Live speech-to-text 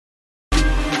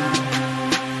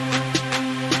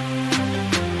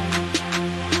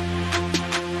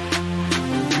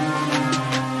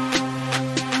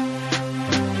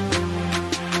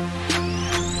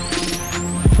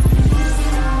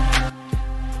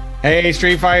Hey,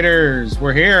 Street Fighters,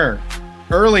 we're here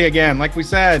early again. Like we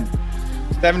said,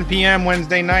 7 p.m.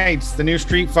 Wednesday nights, the new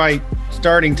Street Fight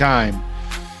starting time.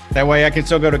 That way I can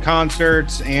still go to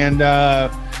concerts and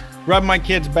rub my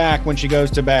kid's back when she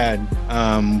goes to bed.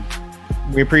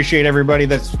 We appreciate everybody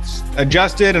that's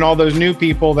adjusted and all those new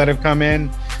people that have come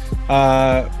in.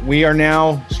 We are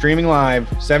now streaming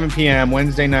live 7 p.m.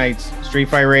 Wednesday nights, Street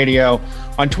Fight Radio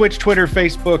on Twitch, Twitter,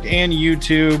 Facebook, and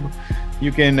YouTube.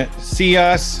 You can see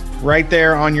us right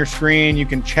there on your screen. You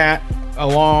can chat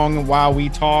along while we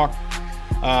talk,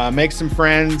 make some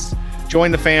friends, join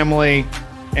the family,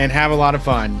 and have a lot of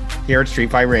fun here at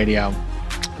Street Fight Radio.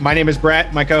 My name is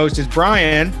Brett. My co-host is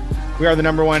Brian. We are the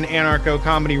 #1 anarcho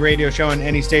comedy radio show on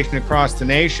any station across the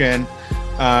nation.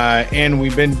 And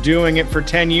we've been doing it for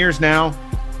 10 years now.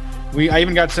 I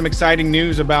even got some exciting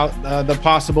news about the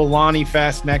possible Lonnie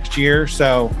Fest next year.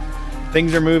 So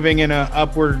things are moving in an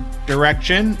upward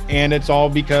direction, and it's all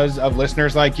because of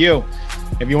listeners like you.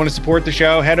 If you want to support the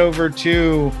show, head over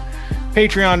to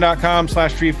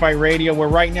patreon.com/streetfightradio, where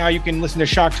right now you can listen to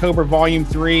Shocktober Volume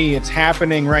 3. It's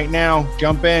happening right now.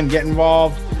 Jump in, get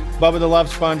involved. Bubba the Love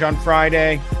Sponge on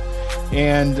Friday.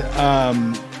 And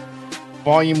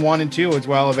Volume 1 and 2 as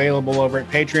well, available over at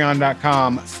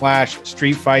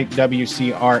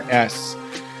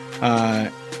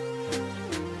patreon.com/streetfightwcrs.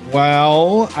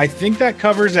 Well, I think that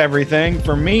covers everything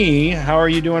for me. How are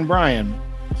you doing, Brian?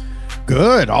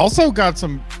 Good. Also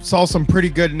saw some pretty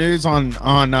good news on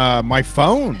my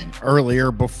phone earlier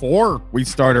before we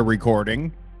started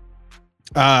recording.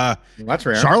 That's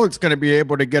rare. Charlotte's going to be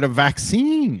able to get a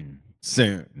vaccine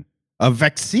soon. A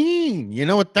vaccine. You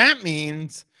know what that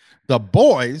means? The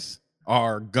boys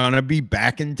are going to be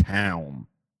back in town.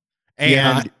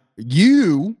 And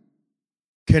you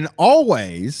can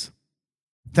always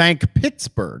thank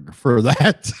Pittsburgh for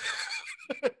that.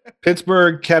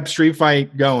 Pittsburgh kept Street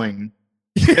Fight going.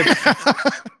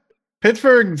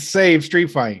 Pittsburgh saved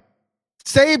Street Fight.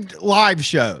 Saved live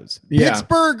shows. Yeah.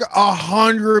 Pittsburgh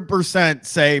 100%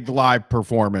 saved live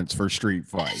performance for Street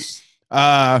Fight.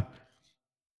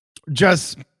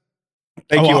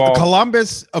 Thank you all.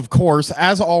 Columbus, of course,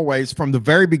 as always, from the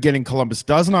very beginning, Columbus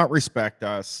does not respect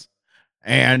us.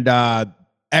 And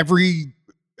every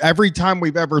time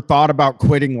we've ever thought about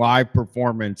quitting live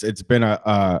performance, it's been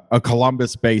a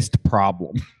Columbus-based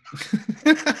problem.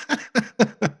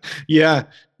 Yeah.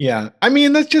 I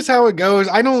mean, that's just how it goes.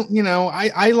 I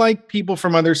like people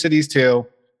from other cities too.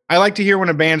 I like to hear when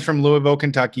a band's from Louisville,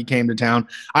 Kentucky came to town.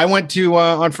 I went to,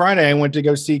 on Friday, I went to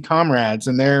go see Comrades,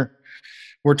 and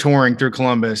we're touring through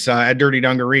Columbus at Dirty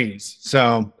Dungarees.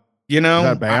 So,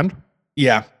 that band?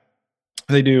 Yeah.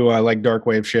 They do like dark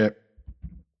wave shit.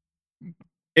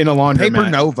 In a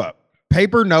laundromat.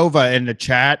 Paper Nova in the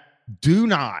chat. Do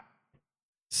not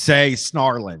say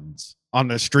snarlins on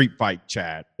the Street Fight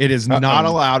chat. It is not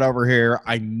allowed over here.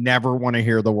 I never want to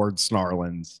hear the word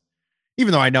snarlins,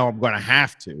 even though I know I'm going to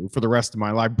have to for the rest of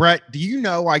my life. Brett, do you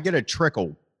know I get a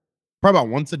trickle probably about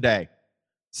once a day?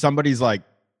 Somebody's like,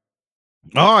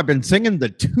 "Oh, I've been singing the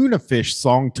tuna fish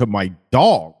song to my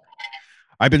dog.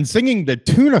 I've been singing the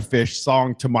tuna fish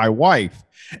song to my wife."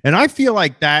 And I feel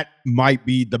like that might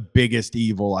be the biggest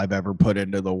evil I've ever put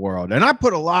into the world. And I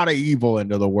put a lot of evil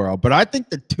into the world, but I think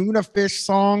the tuna fish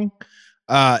song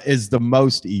is the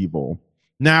most evil.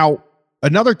 Now,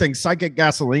 another thing, Psychic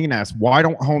Gasoline asks, why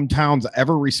don't hometowns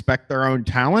ever respect their own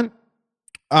talent?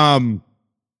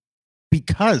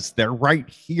 Because they're right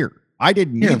here. I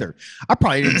didn't either. I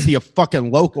probably didn't see a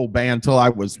fucking local band till I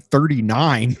was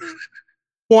 39.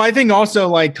 Well, I think also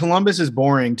like Columbus is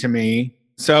boring to me.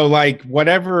 So like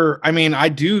whatever, I mean,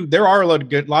 there are a lot of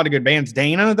good bands.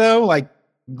 Dana though, like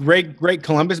great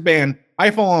Columbus band. I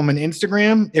follow them on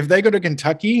Instagram. If they go to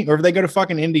Kentucky or if they go to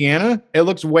fucking Indiana, it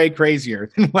looks way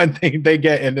crazier than when they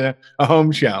get into a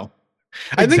home show.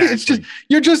 Exactly. I think it's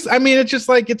just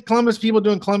like it's Columbus people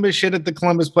doing Columbus shit at the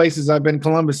Columbus places I've been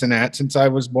Columbusin at since I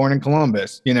was born in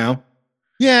Columbus,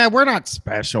 Yeah, we're not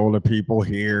special to people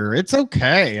here. It's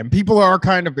okay. And people are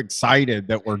kind of excited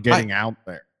that we're getting out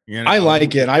there. I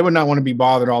like it. I would not want to be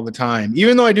bothered all the time,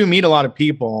 even though I do meet a lot of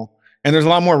people and there's a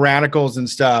lot more radicals and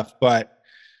stuff, but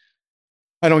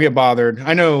I don't get bothered.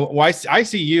 I know I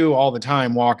see you all the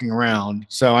time walking around,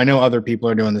 so I know other people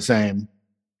are doing the same.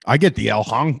 I get the El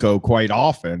Honko quite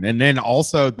often. And then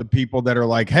also the people that are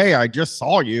like, "Hey, I just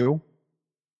saw you.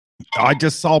 I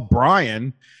just saw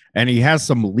Brian and he has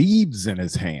some leaves in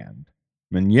his hand."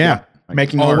 And I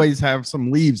always have some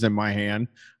leaves in my hand.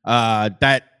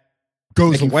 That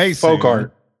goes away soon. Folk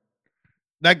art.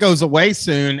 That goes away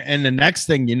soon. And the next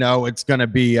thing you know, it's going to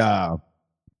be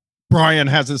Brian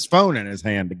has his phone in his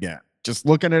hand again. just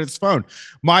looking at his phone.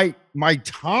 My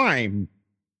time,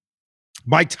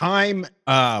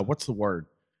 what's the word?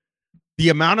 The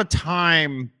amount of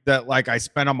time that like I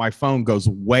spend on my phone goes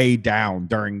way down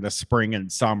during the spring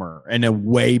and summer, and then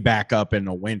way back up in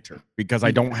the winter because I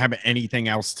don't have anything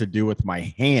else to do with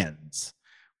my hands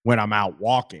when I'm out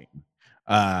walking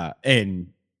in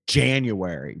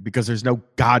January, because there's no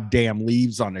goddamn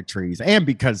leaves on the trees, and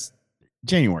because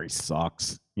January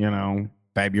sucks,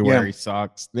 February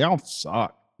sucks. They all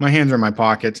suck. My hands are in my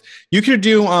pockets. You could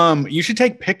do you should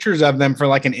take pictures of them for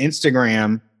like an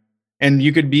Instagram. And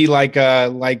you could be like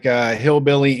a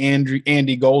hillbilly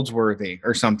Andy Goldsworthy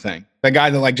or something. The guy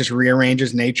that like just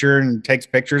rearranges nature and takes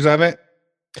pictures of it.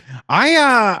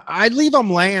 I leave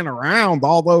them laying around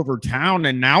all over town.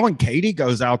 And now when Katie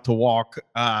goes out to walk,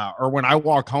 or when I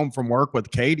walk home from work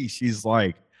with Katie, she's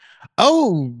like,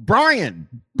 "Oh, Brian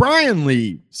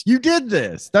leaves. You did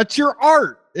this. That's your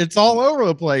art. It's all over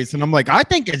the place." And I'm like, I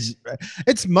think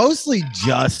it's mostly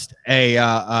just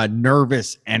a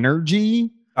nervous energy.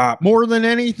 More than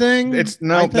anything, that's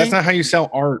not how you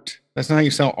sell art. That's not how you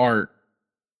sell art.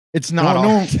 It's not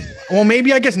art. No. Well,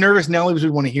 maybe I guess nervous Nellies would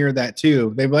want to hear that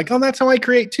too. They'd be like, "Oh, that's how I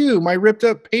create too. My ripped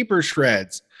up paper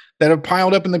shreds that have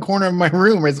piled up in the corner of my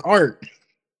room is art."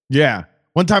 Yeah.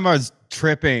 One time I was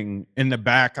tripping in the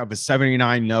back of a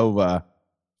 79 Nova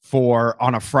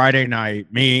on a Friday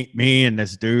night. Me and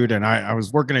this dude, and I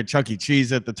was working at Chuck E.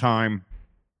 Cheese at the time,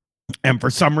 and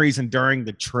for some reason during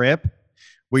the trip,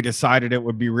 we decided it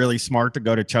would be really smart to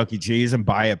go to Chuck E. Cheese and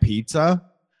buy a pizza.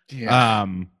 Yeah.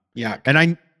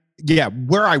 And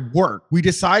where I work, we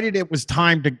decided it was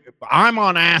time to, I'm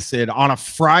on acid on a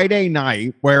Friday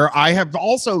night, where I have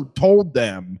also told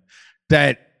them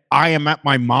that I am at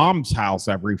my mom's house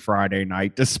every Friday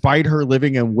night, despite her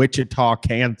living in Wichita,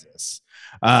 Kansas.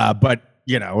 But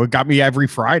it got me every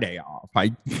Friday off.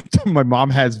 My mom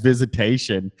has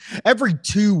visitation every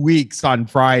 2 weeks on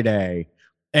Friday.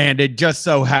 And it just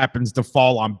so happens to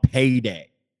fall on payday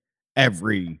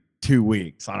every 2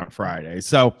 weeks on a Friday.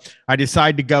 So I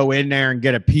decide to go in there and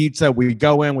get a pizza. We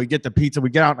go in, we get the pizza, we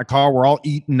get out in the car, we're all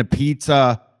eating the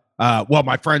pizza.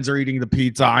 My friends are eating the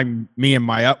pizza. Me and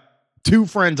my two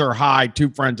friends are high, two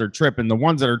friends are tripping. The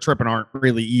ones that are tripping aren't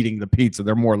really eating the pizza.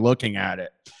 They're more looking at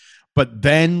it. But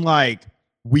then like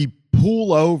we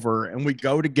pull over and we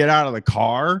go to get out of the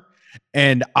car,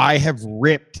 and I have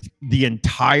ripped the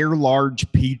entire large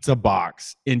pizza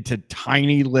box into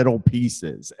tiny little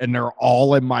pieces, and they're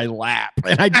all in my lap.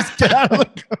 And I just get out of the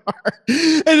car,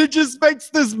 and it just makes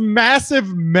this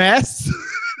massive mess.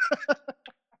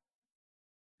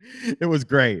 It was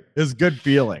great. It was good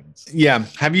feelings. Yeah.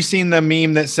 Have you seen the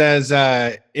meme that says,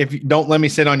 "If you don't let me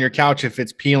sit on your couch if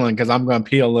it's peeling, because I'm going to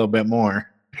peel a little bit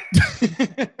more"?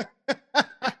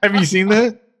 Have you seen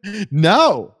that?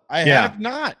 No, I have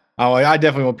not. Oh, I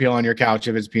definitely will peel on your couch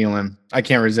if it's peeling. I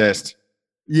can't resist.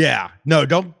 Yeah. No,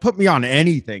 don't put me on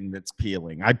anything that's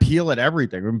peeling. I peel at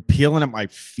everything. I've been peeling at my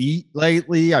feet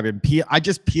lately. I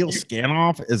just peel skin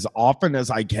off as often as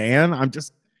I can.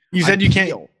 You said you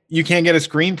can't get a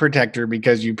screen protector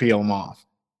because you peel them off.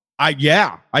 I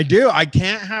do. I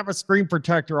can't have a screen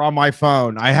protector on my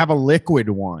phone. I have a liquid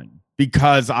one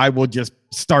because I will just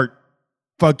start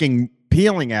fucking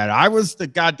peeling at it. I was the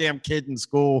goddamn kid in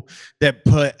school that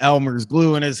put Elmer's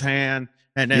glue in his hand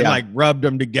and then like rubbed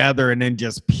them together and then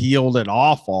just peeled it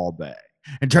off all day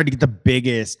and tried to get the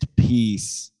biggest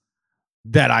piece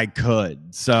that I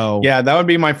could. So yeah, that would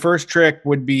be my first trick,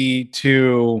 would be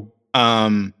to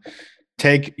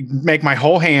make my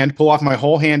whole hand, pull off my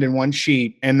whole hand in one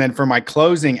sheet. And then for my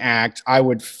closing act, I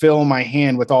would fill my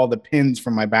hand with all the pins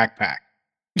from my backpack.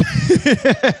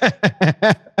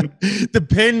 The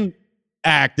pin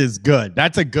act is good.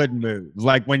 That's a good move.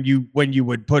 Like when you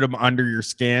would put them under your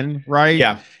skin, right?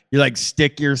 Yeah. You like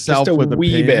stick yourself just with a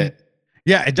wee pin. Bit.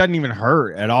 Yeah, it doesn't even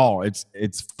hurt at all. It's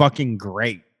fucking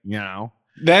great, Then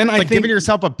it's I think giving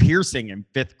yourself a piercing in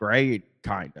 5th grade,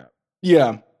 kind of.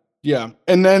 Yeah. Yeah.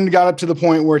 And then got up to the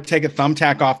point where take a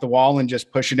thumbtack off the wall and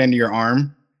just push it into your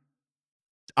arm.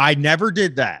 I never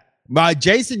did that.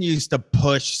 Jason used to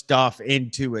push stuff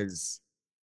into his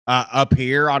up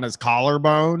here on his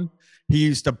collarbone. He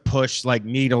used to push like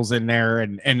needles in there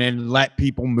and then let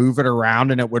people move it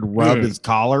around, and it would rub his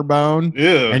collarbone.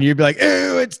 Ew. And you'd be like,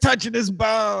 "Ew, it's touching his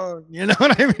bone." You know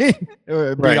what I mean? It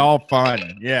would be all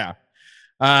fun. Yeah.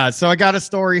 So I got a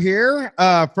story here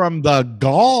from the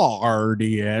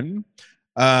Guardian.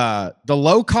 The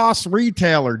low-cost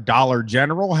retailer Dollar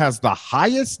General has the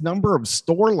highest number of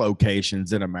store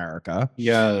locations in America.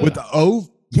 Yeah. With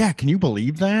Yeah, can you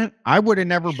believe that? I would have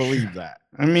never believed that.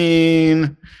 I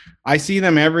mean, I see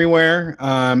them everywhere,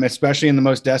 especially in the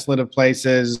most desolate of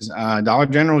places. Dollar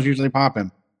General is usually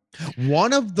popping.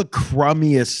 One of the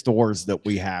crummiest stores that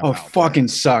we have. Oh, fucking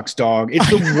sucks, dog. It's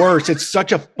the worst. It's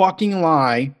such a fucking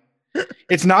lie.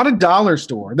 It's not a dollar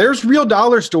store. There's real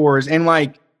dollar stores, and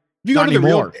like, if you go to the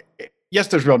real, yes,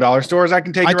 there's real dollar stores. I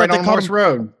can take you right on Morse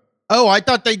Road. Oh, I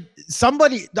thought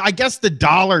I guess the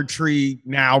Dollar Tree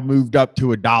now moved up to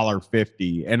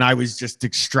 $1.50, and I was just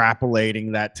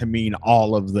extrapolating that to mean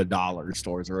all of the dollar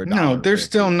stores are $1. No, there's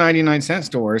still 99-cent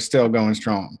stores still going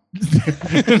strong.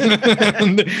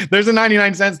 There's a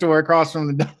 99-cent store across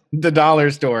from the dollar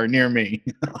store near me.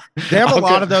 They have a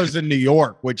lot of those in New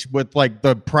York, which with like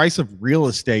the price of real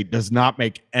estate does not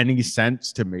make any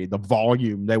sense to me. The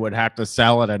volume they would have to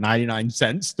sell at a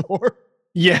 99-cent store.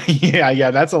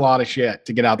 Yeah. That's a lot of shit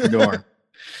to get out the door.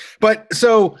 But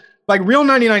so like real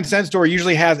 99-cent store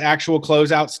usually has actual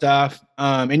closeout stuff.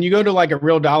 And you go to like a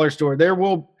real dollar store, there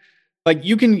will like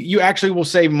you actually will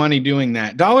save money doing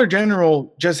that. Dollar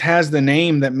General just has the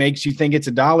name that makes you think it's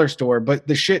a dollar store, but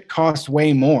the shit costs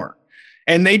way more.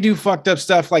 And they do fucked up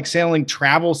stuff like selling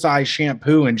travel size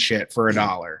shampoo and shit for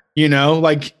 $1. You know,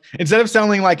 like instead of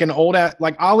selling like an old,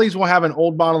 like Ollie's will have an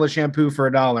old bottle of shampoo for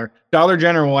 $1. Dollar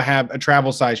General will have a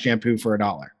travel size shampoo for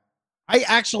 $1. I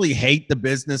actually hate the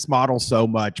business model so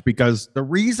much because the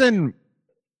reason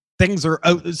things are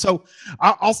so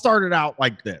I'll start it out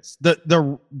like this.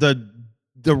 The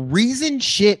reason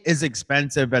shit is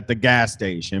expensive at the gas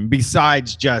station,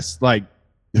 besides just like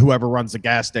whoever runs the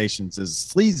gas stations is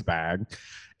a sleazebag,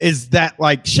 is that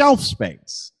like shelf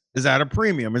space is at a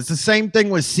premium. It's the same thing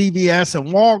with CVS and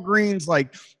Walgreens.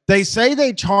 Like they say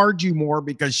they charge you more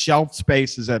because shelf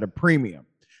space is at a premium.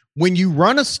 When you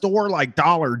run a store like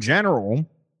Dollar General,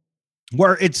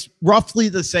 where it's roughly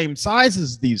the same size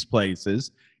as these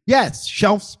places, yes,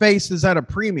 shelf space is at a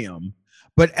premium,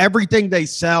 but everything they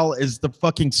sell is the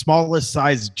fucking smallest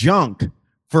size junk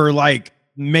for like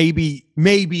maybe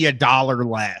 $1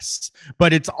 less.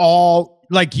 But it's all,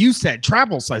 like you said,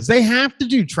 travel size. They have to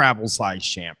do travel size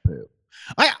shampoo.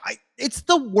 It's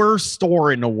the worst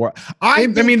store in the world. I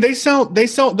mean, they'll sell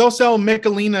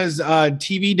Michelina's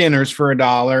TV dinners for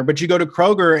 $1, but you go to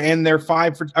Kroger and they're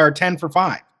 10 for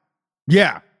 $5.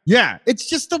 Yeah. It's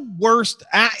just the worst.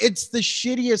 It's the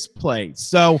shittiest place.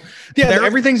 So yeah,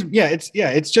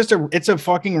 it's a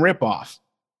fucking ripoff.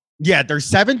 Yeah, there's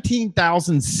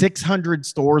 17,600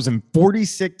 stores in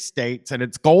 46 states, and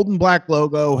its gold and black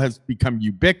logo has become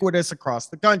ubiquitous across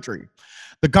the country.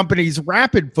 The company's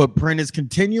rapid footprint is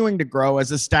continuing to grow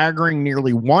as a staggering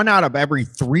nearly 1 out of every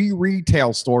 3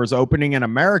 retail stores opening in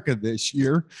America this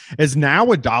year is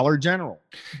now a Dollar General.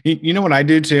 You know what I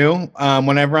do too?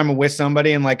 Whenever I'm with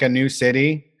somebody in like a new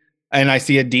city and I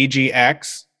see a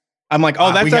DGX, I'm like,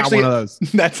 oh, that's actually one of those.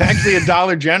 That's actually a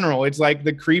Dollar General. It's like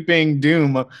the creeping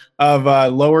doom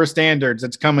of lower standards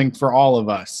that's coming for all of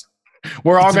us.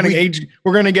 We're all going to age.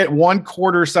 We're going to get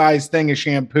 1/4 size thing of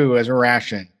shampoo as a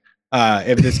ration.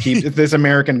 If this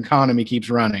American economy keeps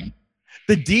running.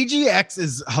 The DGX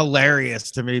is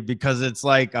hilarious to me because it's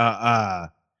like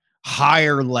a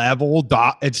higher level.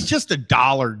 It's just a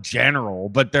Dollar General,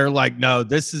 but they're like, no,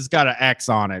 this has got an X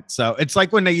on it. So it's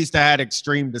like when they used to add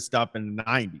extreme to stuff in the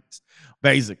 90s,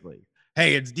 basically.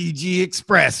 Hey, it's DG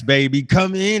Express, baby.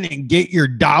 Come in and get your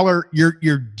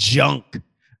junk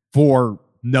for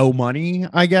no money,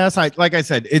 I guess. Like I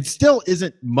said, it still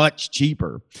isn't much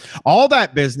cheaper. All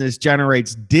that business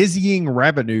generates dizzying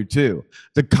revenue too.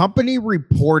 The company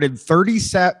reported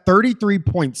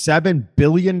 $33.7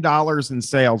 billion in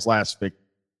sales last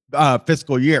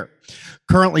fiscal year.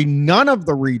 Currently, none of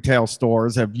the retail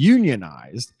stores have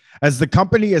unionized, as the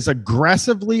company is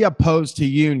aggressively opposed to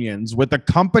unions with a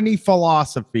company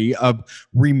philosophy of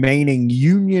remaining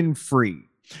union-free.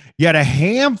 Yet a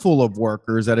handful of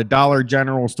workers at a Dollar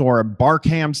General store in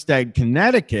Barkhamsted,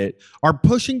 Connecticut, are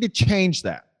pushing to change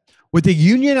that. With the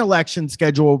union election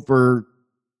scheduled for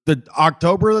the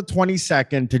October the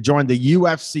 22nd to join the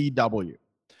UFCW.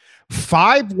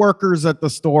 5 workers at the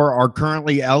store are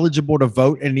currently eligible to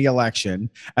vote in the election,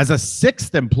 as a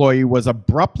 6th employee was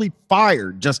abruptly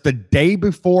fired just a day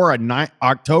before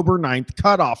October 9th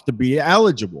cutoff to be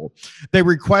eligible. They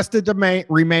requested to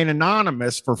remain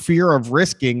anonymous for fear of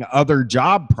risking other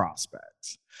job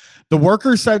prospects. The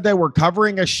workers said they were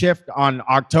covering a shift on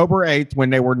October 8th when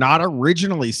they were not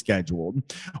originally scheduled.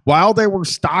 While they were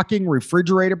stocking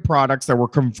refrigerated products, they were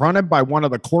confronted by one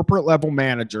of the corporate level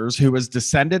managers who has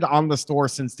descended on the store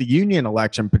since the union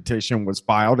election petition was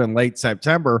filed in late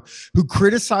September, who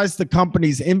criticized the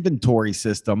company's inventory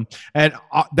system and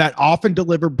that often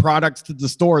delivered products to the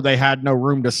store they had no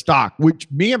room to stock, which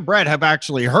me and Brett have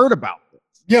actually heard about.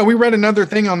 Yeah, we read another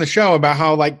thing on the show about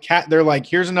how like they're like,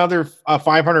 here's another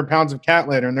 500 pounds of cat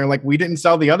litter. And they're like, we didn't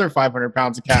sell the other 500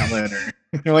 pounds of cat litter.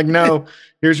 They're like, no,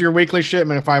 here's your weekly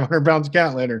shipment of 500 pounds of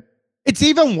cat litter. It's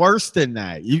even worse than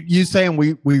that. You saying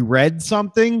we read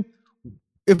something.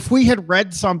 If we had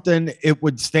read something, it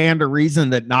would stand to reason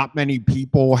that not many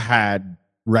people had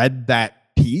read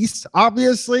that piece.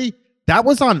 Obviously, that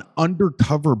was on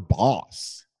Undercover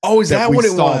Boss. Oh, is that what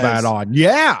it was? That on.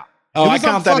 Yeah. Oh, I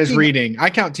count that as reading. I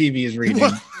count TV as reading.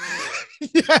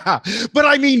 Yeah, but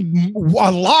I mean,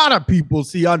 a lot of people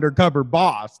see Undercover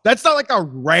Boss. That's not like a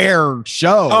rare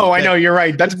show. Oh, I know. You're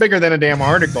right. That's bigger than a damn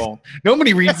article.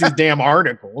 Nobody reads these damn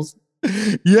articles.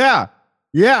 Yeah.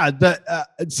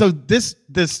 So this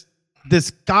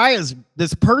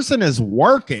person is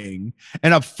working,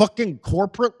 and a fucking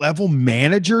corporate level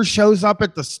manager shows up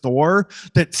at the store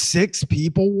that 6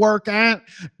 people work at.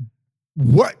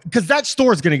 What? Because that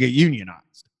store is going to get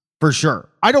unionized for sure.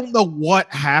 I don't know what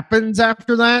happens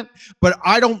after that, but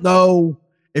I don't know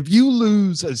if you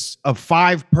lose a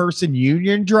 5-person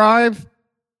union drive.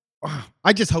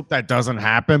 I just hope that doesn't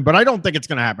happen, but I don't think it's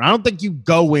going to happen. I don't think you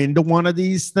go into one of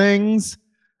these things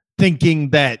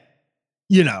thinking that,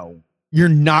 you're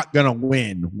not going to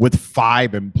win with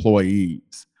 5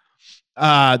 employees.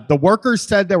 The workers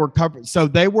said they were covered. So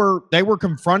they were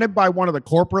confronted by one of the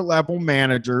corporate level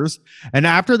managers. And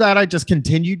after that, I just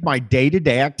continued my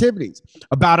day-to-day activities.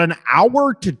 About an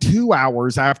hour to 2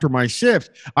 hours after my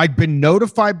shift, I'd been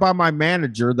notified by my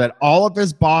manager that all of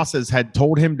his bosses had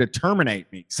told him to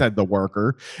terminate me, said the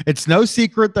worker. It's no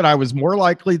secret that I was more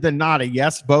likely than not a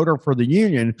yes voter for the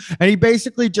union. And he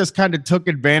basically just kind of took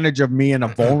advantage of me in a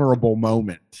vulnerable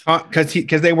moment.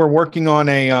 Because they were working on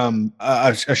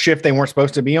a shift they weren't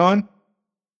supposed to be on.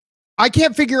 I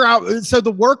can't figure out. So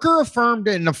the worker affirmed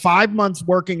in the 5 months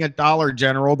working at Dollar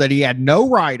General that he had no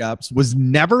write-ups, was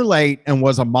never late, and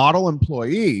was a model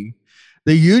employee.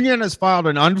 The union has filed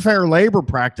an unfair labor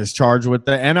practice charge with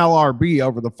the NLRB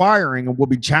over the firing and will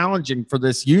be challenging for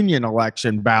this union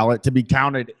election ballot to be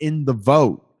counted in the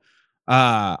vote.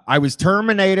 I was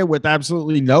terminated with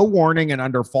absolutely no warning and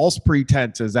under false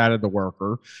pretenses, added the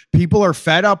worker. People are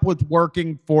fed up with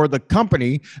working for the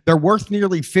company. They're worth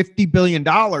nearly $50 billion,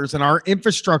 and our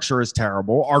infrastructure is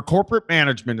terrible. Our corporate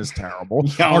management is terrible.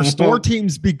 Our store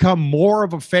teams become more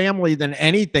of a family than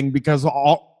anything because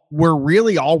we're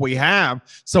really all we have.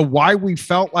 So why we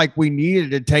felt like we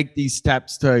needed to take these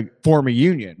steps to form a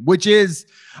union, which is,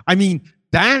 I mean,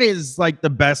 that is like the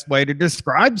best way to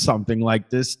describe something like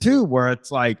this too, where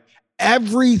it's like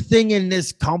everything in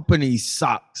this company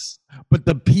sucks, but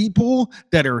the people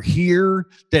that are here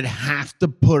that have to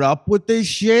put up with this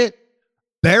shit,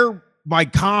 they're my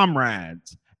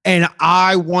comrades. And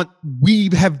we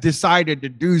have decided to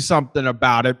do something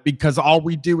about it because all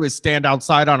we do is stand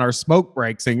outside on our smoke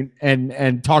breaks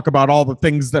and talk about all the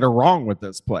things that are wrong with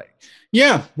this place.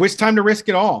 Yeah. It's time to risk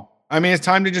it all. I mean, it's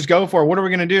time to just go for it. What are we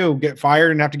going to do? Get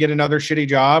fired and have to get another shitty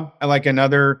job at like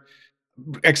another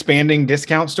expanding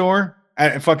discount store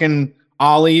at fucking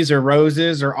Ollie's or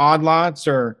Rose's or Odd Lots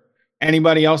or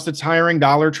anybody else that's hiring,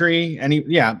 Dollar Tree?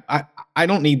 I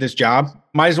don't need this job.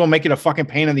 Might as well make it a fucking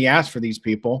pain in the ass for these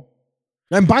people.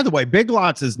 And by the way, Big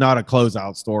Lots is not a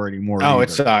closeout store anymore. Oh, either.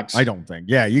 It sucks. I don't think.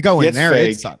 Yeah, you go in there,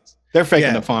 fake. It sucks. They're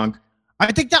faking the funk.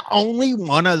 I think the only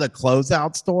one of the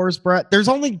closeout stores, Brett, there's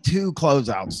only 2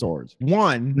 closeout stores.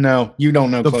 One. No, you don't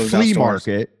know the flea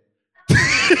market.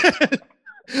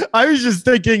 I was just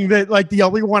thinking that like the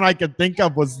only one I could think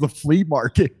of was the flea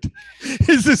market.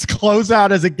 Is this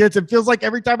closeout as it gets? It feels like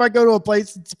every time I go to a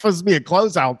place, it's supposed to be a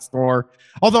closeout store.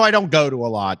 Although I don't go to a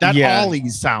lot. That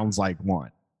Ollie's sounds like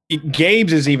one.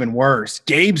 Gabe's is even worse.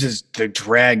 Gabe's is the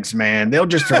dregs, man. They'll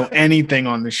just throw anything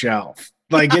on the shelf.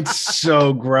 Like, it's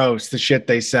so gross, the shit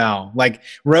they sell. Like,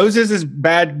 Rose's is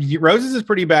bad. Rose's is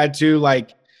pretty bad too.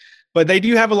 Like, but they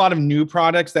do have a lot of new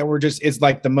products that it's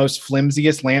like the most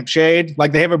flimsiest lampshade.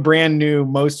 Like, they have a brand new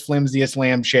most flimsiest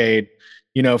lampshade,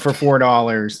 for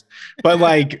 $4. But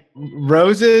like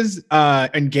Rose's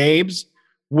and Gabe's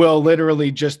will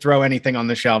literally just throw anything on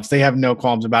the shelves. They have no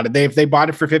qualms about it. If they bought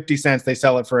it for 50 cents, they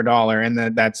sell it for $1, and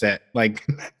then that's it. Like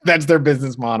that's their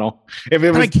business model. If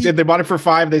they bought it for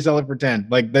 $5, they sell it for 10.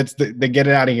 Like they get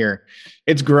it out of here.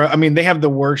 It's gross. I mean, they have the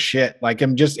worst shit. Like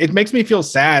it makes me feel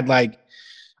sad. Like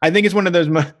I think it's one of those,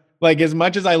 like as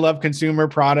much as I love consumer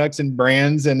products and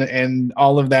brands and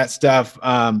all of that stuff,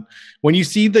 when you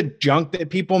see the junk that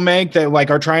people make that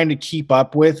like are trying to keep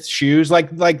up with shoes,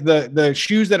 like the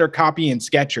shoes that are copying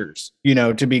Skechers, you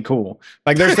know, to be cool,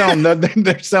 like they're selling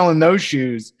they're selling those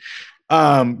shoes,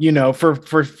 you know, for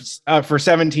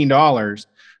 $17.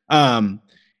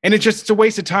 And it's a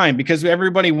waste of time because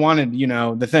everybody wanted, you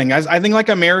know, the thing. I think like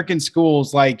American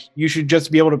schools, like you should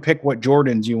just be able to pick what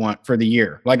Jordans you want for the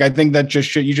year. Like I think that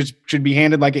you should be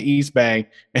handed like an East Bay,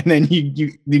 and then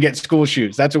you get school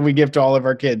shoes. That's what we give to all of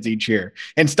our kids each year.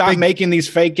 And stop making these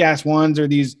fake ass ones or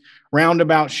these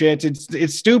roundabout shits.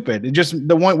 It's stupid. It just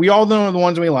we all know the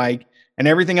ones we like, and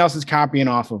everything else is copying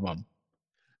off of them.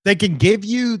 They can give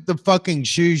you the fucking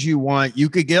shoes you want.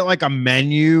 You could get like a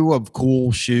menu of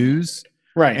cool shoes.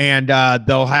 Right. And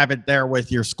they'll have it there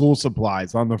with your school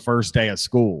supplies on the first day of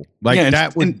school. Like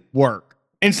that would work.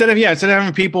 Instead of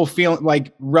having people feel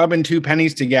like rubbing 2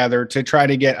 pennies together to try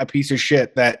to get a piece of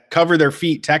shit that cover their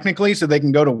feet technically so they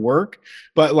can go to work,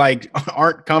 but like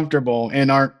aren't comfortable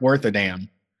and aren't worth a damn.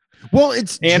 Well,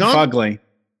 it's and junk. Fugly.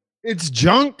 It's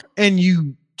junk. And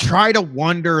you try to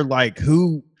wonder, like,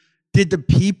 who did the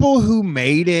people who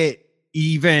made it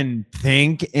even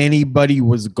think anybody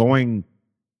was going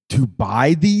to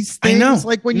buy these things? I know.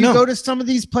 Like when you go to some of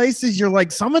these places, you're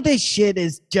like, some of this shit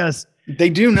is just they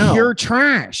do know pure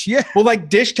trash. Yeah. Well, like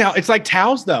dish towel, it's like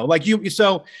towels though. Like you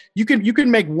can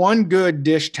make one good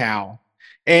dish towel,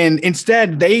 and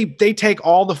instead they take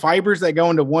all the fibers that go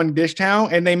into one dish towel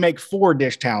and they make 4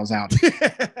 dish towels out.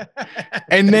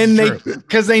 And then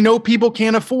because they know people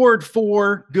can't afford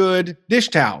 4 good dish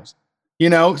towels. You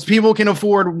know, people can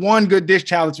afford 1 good dish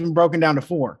towel that's been broken down to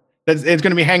 4. It's going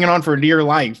to be hanging on for dear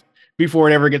life before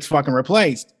it ever gets fucking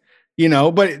replaced, you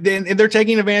know, but then they're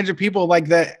taking advantage of people like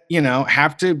that, you know,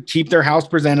 have to keep their house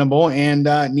presentable and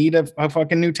need a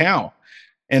fucking new towel.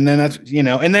 And then that's, you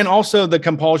know, and then also the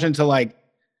compulsion to like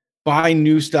buy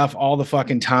new stuff all the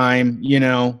fucking time, you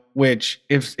know, which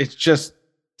if it's just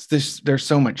this, there's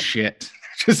so much shit,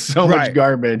 just so much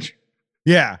garbage.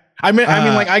 Yeah. I mean,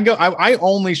 like I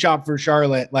only shop for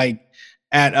Charlotte, like,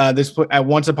 at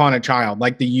Once Upon a Child,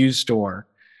 like the used store.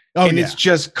 It's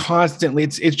just constantly,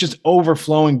 it's just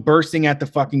overflowing, bursting at the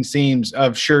fucking seams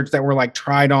of shirts that were like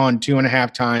tried on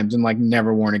 2.5 times and like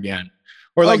never worn again.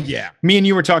 Or like me and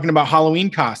you were talking about Halloween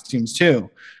costumes too.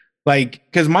 Like,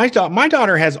 because my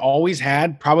daughter has always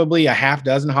had probably a half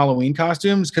dozen Halloween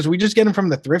costumes because we just get them from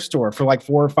the thrift store for like $4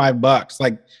 or $5.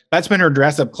 Like that's been her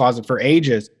dress up closet for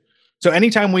ages. So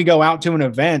anytime we go out to an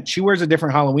event, she wears a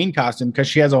different Halloween costume because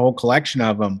she has a whole collection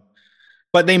of them.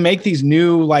 But they make these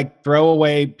new like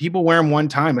throwaway. People wear them one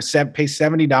time. Pay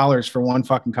 $70 for one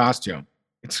fucking costume.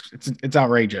 It's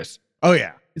outrageous. Oh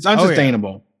yeah, it's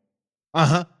unsustainable.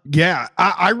 Yeah,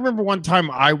 I remember one time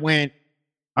I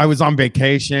was on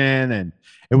vacation, and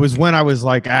it was when I was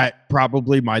like at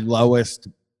probably my lowest.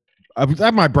 I was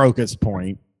at my brokest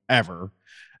point ever,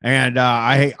 and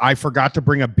I forgot to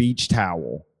bring a beach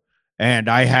towel. And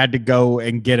I had to go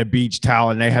and get a beach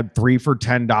towel, and they had 3 for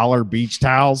 $10 beach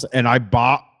towels. And I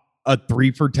bought a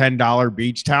 3 for $10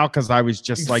 beach towel because I was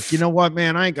just like, you know what,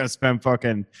 man, I ain't gonna spend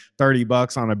fucking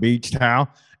 $30 on a beach towel.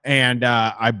 And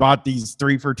I bought these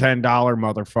 3 for $10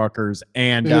 motherfuckers,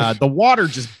 and the water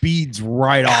just beads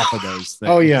right off of those things.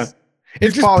 Oh yeah,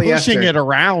 it's just polyester. Pushing it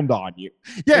around on you.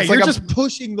 Yeah, you're like just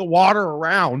pushing the water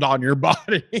around on your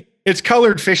body. It's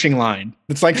colored fishing line.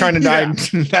 It's like trying to dive.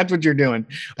 That's what you're doing.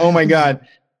 Oh my God.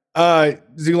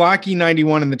 Zulaki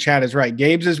 91 in the chat is right.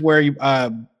 Gabe's is where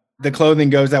the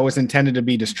clothing goes that was intended to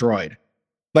be destroyed.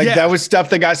 Like that was stuff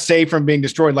that got saved from being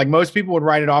destroyed. Like most people would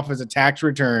write it off as a tax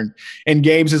return. And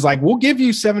Gabe's is like, we'll give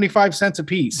you 75 cents a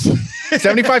piece,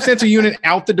 75 cents a unit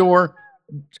out the door.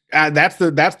 That's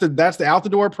the out the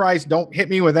door price. Don't hit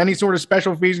me with any sort of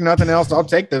special fees or nothing else. I'll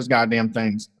take those goddamn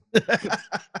things.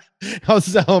 I'll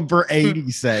sell them for 80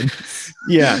 cents.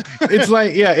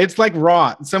 It's like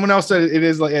Ross. Someone else said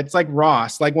it's like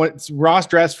Ross. Like when it's Ross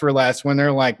Dress for Less, when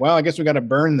they're like, well, I guess we got to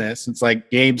burn this. It's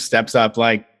like Gabe steps up,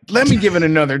 like, let me give it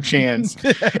another chance.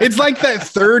 It's like that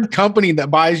third company that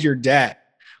buys your debt.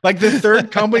 Like the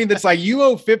third company that's like, you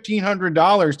owe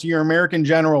 $1,500 to your American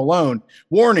General loan.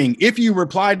 Warning, if you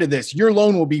reply to this, your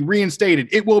loan will be reinstated.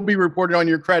 It will be reported on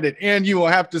your credit and you will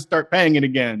have to start paying it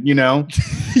again, you know?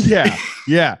 Yeah.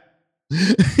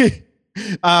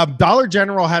 Dollar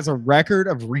General has a record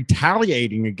of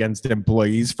retaliating against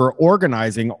employees for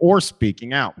organizing or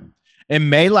speaking out. In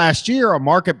May last year, a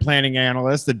market planning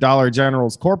analyst at Dollar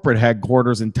General's corporate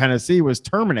headquarters in Tennessee was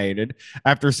terminated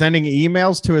after sending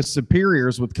emails to his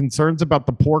superiors with concerns about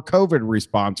the poor COVID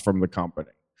response from the company.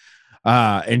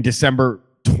 In December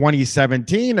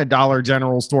 2017, a Dollar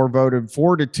General store voted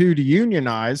 4-2 to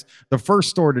unionize, the first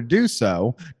store to do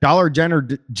so. Dollar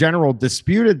General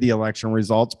disputed the election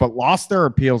results, but lost their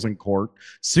appeals in court.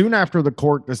 Soon after the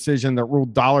court decision that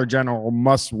ruled Dollar General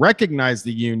must recognize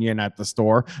the union at the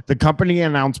store, the company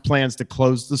announced plans to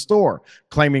close the store,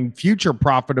 claiming future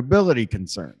profitability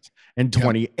concerns. In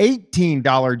 2018,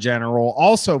 Dollar General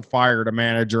also fired a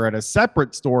manager at a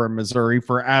separate store in Missouri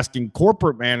for asking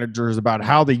corporate managers about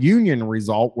how the union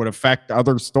result would affect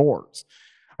other stores.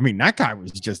 I mean, that guy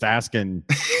was just asking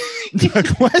a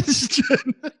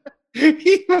question.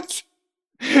 They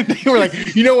were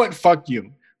like, you know what? Fuck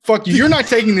you. Fuck you. You're not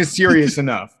taking this serious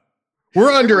enough.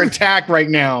 We're under attack right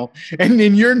now. And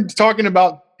then you're talking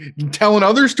about telling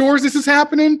other stores this is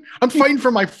happening? I'm fighting for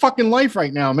my fucking life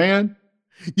right now, man.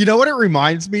 You know what it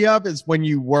reminds me of is when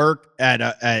you work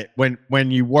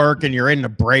when you work and you're in the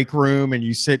break room and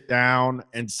you sit down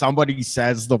and somebody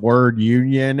says the word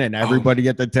union and everybody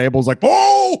at the table is like,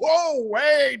 whoa,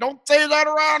 hey, don't say that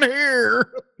around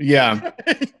here. Yeah.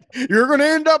 You're going to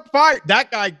end up fighting. That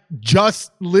guy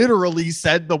just literally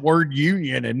said the word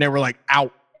union and they were like,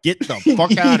 out, get the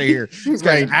fuck out of here. This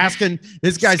guy's asking,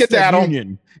 this guy said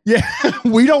union. Yeah.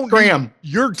 We don't Graham.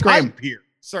 Your type here,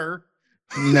 sir.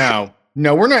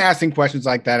 No, we're not asking questions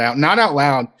like that out. Not out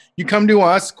loud. You come to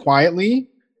us quietly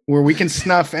where we can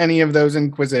snuff any of those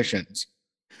inquisitions.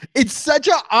 It's such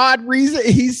an odd reason.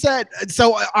 He said,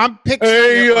 so I'm picturing.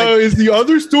 Hey, is the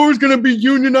other stores going to be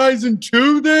unionizing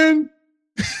too then?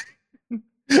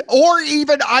 Or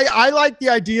even, I like the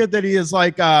idea that he is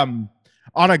like on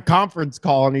a conference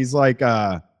call and he's like,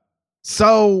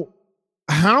 so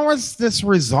how is this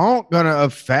result going to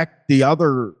affect the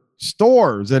other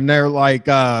stores? And they're like,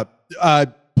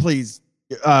 please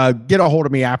get a hold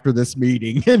of me after this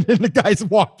meeting. And then the guy's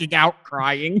walking out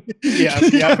crying.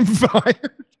 Yeah.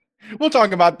 We'll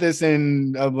talk about this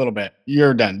in a little bit.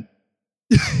 You're done.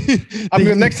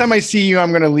 Next time I see you,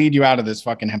 I'm going to lead you out of this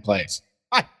fucking place.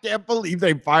 I can't believe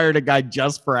they fired a guy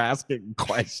just for asking a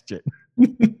question.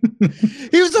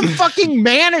 He was a fucking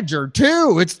manager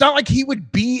too. It's not like he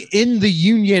would be in the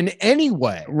union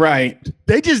anyway. Right.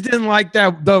 They just didn't like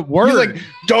the word. He's like,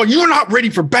 dog, you're not ready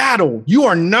for battle. You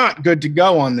are not good to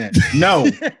go on this.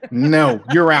 No,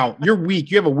 you're out. You're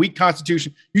weak. You have a weak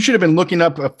constitution. You should have been looking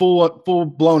up a full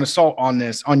blown assault on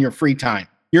this on your free time.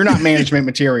 You're not management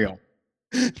material.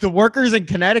 The workers in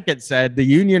Connecticut said the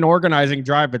union organizing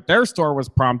drive at their store was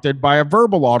prompted by a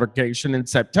verbal altercation in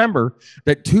September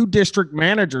that 2 district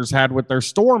managers had with their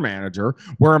store manager,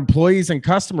 where employees and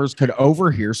customers could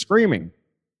overhear screaming.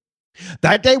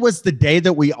 That day was the day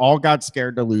that we all got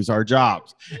scared to lose our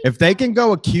jobs. If they can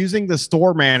go accusing the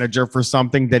store manager for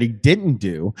something that he didn't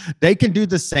do, they can do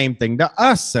the same thing to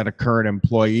us, said a current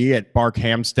employee at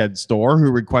Barkhamsted store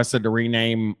who requested to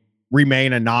remain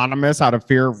anonymous out of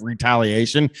fear of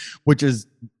retaliation, which is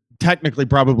technically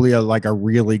probably a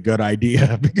really good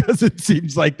idea because it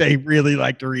seems like they really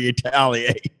like to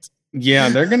retaliate. Yeah,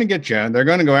 they're going to get you. They're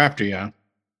going to go after you.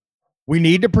 We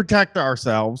need to protect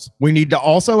ourselves. We need to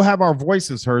also have our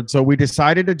voices heard. So we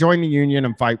decided to join the union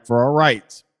and fight for our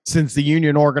rights. Since the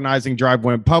union organizing drive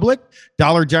went public,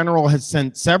 Dollar General has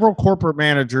sent several corporate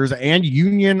managers and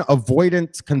union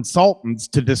avoidance consultants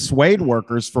to dissuade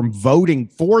workers from voting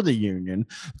for the union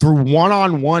through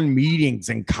one-on-one meetings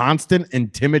and constant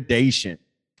intimidation.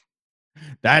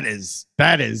 That is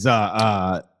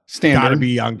got to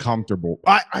be uncomfortable.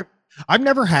 I've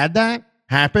never had that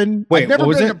happen. Wait, I've never what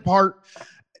was been it? a part.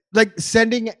 Like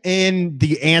sending in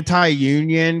the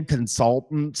anti-union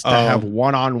consultants to have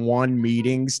one-on-one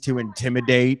meetings to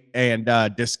intimidate and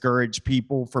discourage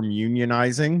people from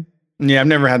unionizing. Yeah, I've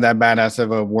never had that badass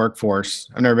of a workforce.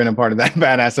 I've never been a part of that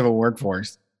badass of a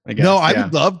workforce, I guess. No, I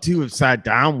would love to have sat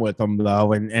down with them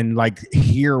though and like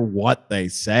hear what they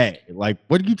say. Like,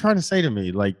 what are you trying to say to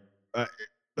me? Like,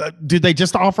 do they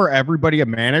just offer everybody a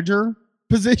manager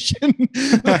position?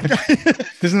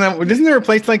 Isn't there a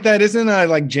place like that? Isn't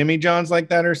like Jimmy John's like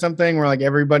that or something where like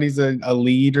everybody's a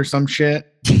lead or some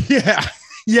shit? Yeah.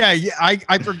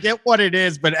 I forget what it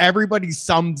is, but everybody's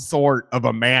some sort of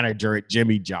a manager at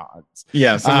Jimmy John's.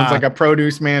 Yeah, someone's like a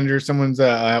produce manager, someone's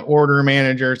a order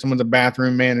manager, someone's a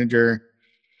bathroom manager.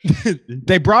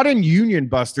 They brought in union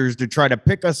busters to try to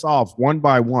pick us off one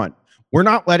by one. We're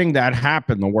not letting that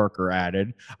happen, the worker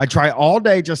added. I try all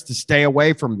day just to stay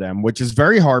away from them, which is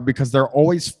very hard because they're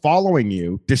always following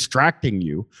you, distracting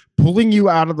you, pulling you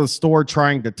out of the store,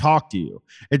 trying to talk to you.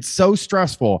 It's so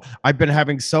stressful. I've been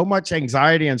having so much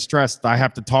anxiety and stress that I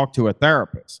have to talk to a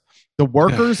therapist. The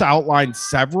workers outlined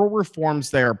several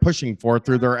reforms they are pushing for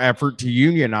through their effort to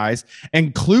unionize,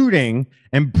 including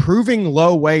improving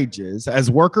low wages,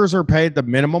 as workers are paid the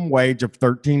minimum wage of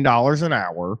 $13 an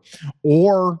hour,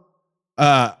 or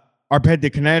are paid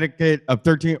to Connecticut of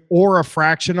 13 or a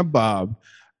fraction above,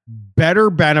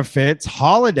 better benefits,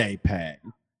 holiday pay,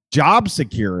 job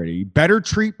security, better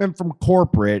treatment from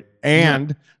corporate,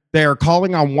 and they are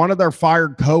calling on one of their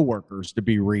fired coworkers to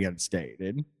be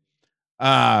reinstated.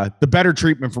 The better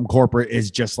treatment from corporate is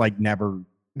just like never.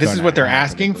 This is what they're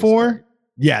asking for?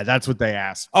 Yeah, that's what they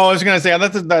asked. Oh, I was going to say,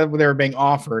 that's what they were being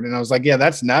offered. And I was like, yeah,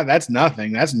 that's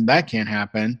nothing. That can't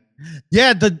happen.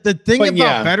 Yeah, the thing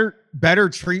about better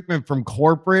treatment from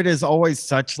corporate is always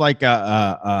such like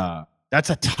that's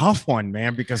a tough one,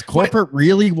 man, because corporate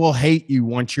really will hate you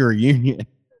once you're a union.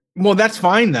 Well, that's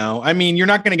fine though. I mean, you're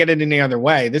not going to get it any other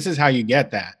way. This is how you get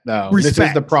that though. Respect. This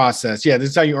is the process. Yeah, this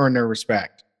is how you earn their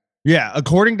respect. Yeah,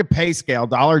 according to PayScale,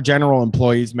 Dollar General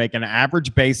employees make an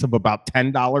average base of about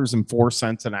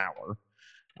 $10.04 an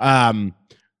hour.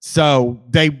 So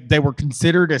they were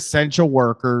considered essential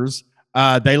workers.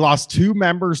 They lost 2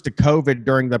 members to COVID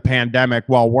during the pandemic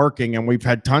while working, and we've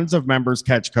had tons of members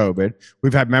catch COVID.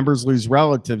 We've had members lose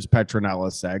relatives,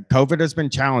 Petronella said. COVID has been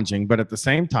challenging, but at the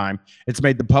same time, it's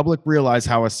made the public realize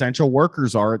how essential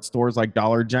workers are at stores like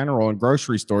Dollar General and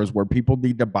grocery stores where people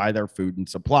need to buy their food and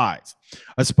supplies.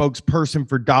 A spokesperson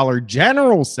for Dollar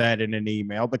General said in an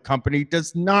email, the company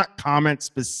does not comment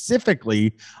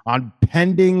specifically on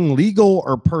pending legal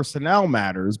or personnel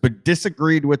matters, but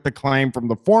disagreed with the claim from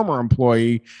the former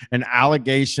employee and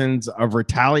allegations of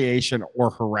retaliation or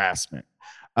harassment.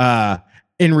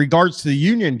 In regards to the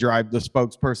union drive, the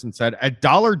spokesperson said, at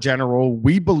Dollar General,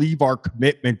 we believe our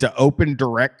commitment to open,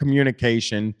 direct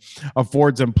communication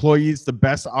affords employees the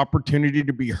best opportunity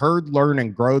to be heard, learn,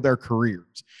 and grow their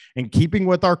careers. In keeping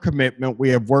with our commitment, we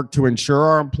have worked to ensure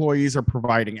our employees are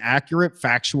providing accurate,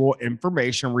 factual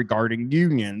information regarding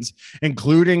unions,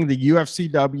 including the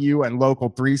UFCW and Local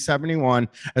 371,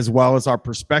 as well as our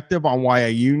perspective on why a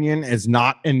union is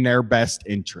not in their best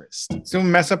interest. So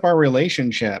mess up our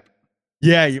relationship.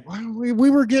 Yeah,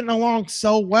 we were getting along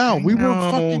so well.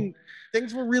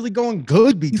 Things were really going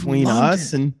good between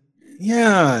us. And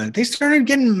yeah, they started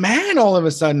getting mad all of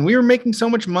a sudden. We were making so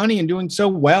much money and doing so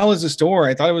well as a store.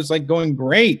 I thought it was like going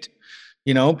great.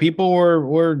 You know, people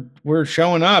were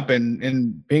showing up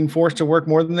and being forced to work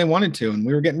more than they wanted to, and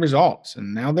we were getting results,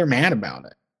 and now they're mad about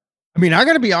it. I mean, I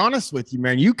got to be honest with you,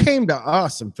 man. You came to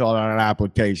us and filled out an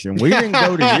application. We didn't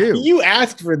go to you. You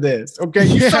asked for this, okay?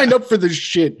 You signed up for this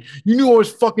shit. You knew I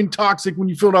was fucking toxic when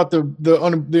you filled out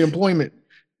the employment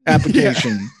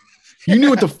application. You knew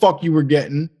what the fuck you were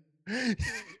getting.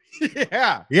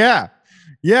 Yeah.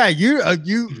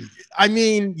 I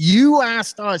mean, you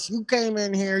asked us. You came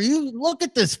in here. You look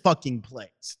at this fucking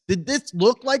place. Did this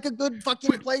look like a good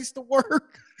fucking place to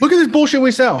work? Look at this bullshit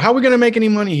we sell. How are we gonna make any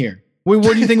money here? What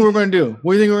do you think we're going to do?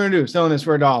 What do you think we're going to do? Selling this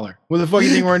for $1. What the fuck do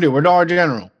you think we're going to do? We're Dollar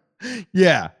General.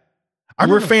 Yeah.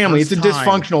 We're family. It's a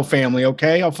dysfunctional family,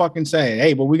 okay? I'll fucking say it.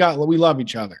 Hey, but we love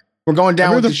each other. We're going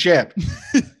down with the ship.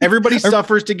 Everybody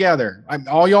suffers together.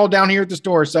 All y'all down here at the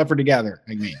store suffer together.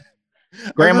 I mean,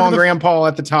 grandma and grandpa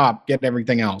at the top get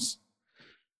everything else.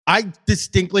 I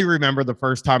distinctly remember the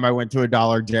first time I went to a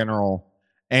Dollar General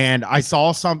and I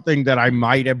saw something that I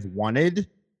might have wanted.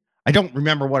 I don't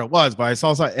remember what it was, but I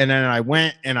saw something, and then I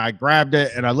went and I grabbed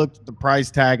it and I looked at the price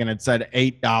tag and it said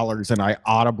 $8, and I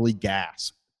audibly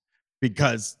gasped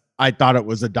because I thought it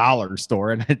was a dollar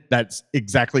store, and that's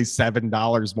exactly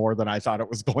 $7 more than I thought it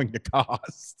was going to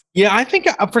cost. Yeah, I think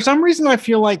for some reason I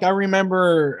feel like I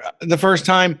remember the first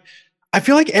time. I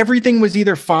feel like everything was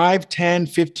either 5, 10,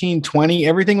 15, 20.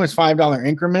 Everything was $5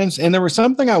 increments, and there was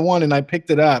something I wanted, and I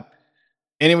picked it up.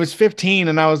 And it was 15,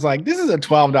 and I was like, "This is a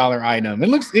 $12 item."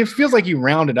 It feels like you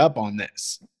rounded up on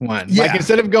this one. Yeah. Like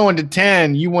instead of going to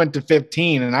 10, you went to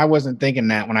 15, and I wasn't thinking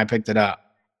that when I picked it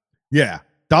up. Yeah,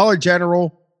 Dollar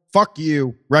General, fuck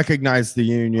you. Recognize the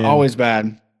union. Always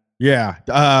bad. Yeah.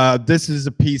 This is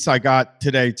a piece I got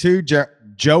today too.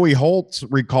 Joey Holtz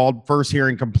recalled first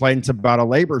hearing complaints about a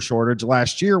labor shortage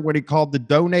last year when he called to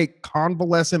donate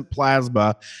convalescent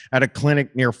plasma at a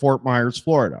clinic near Fort Myers,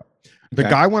 Florida. The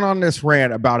guy went on this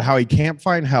rant about how he can't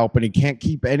find help and he can't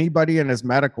keep anybody in his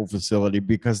medical facility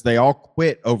because they all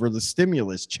quit over the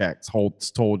stimulus checks, Holtz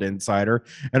told Insider.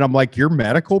 And I'm like, your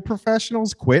medical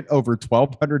professionals quit over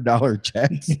 $1,200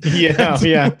 checks?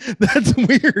 Yeah. That's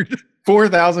weird.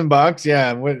 $4,000.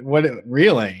 Yeah. What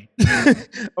really?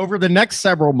 Over the next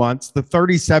several months, the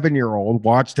 37-year-old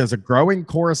watched as a growing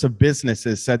chorus of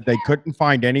businesses said they couldn't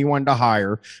find anyone to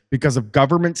hire because of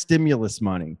government stimulus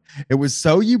money. It was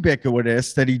so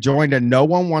ubiquitous that he joined a No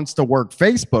One Wants to Work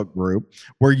Facebook group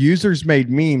where users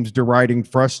made memes deriding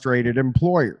frustrated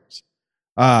employers.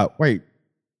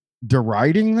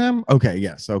 Deriding them? Okay,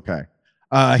 yes, okay.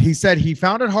 He said he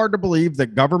found it hard to believe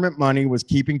that government money was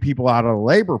keeping people out of the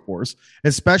labor force,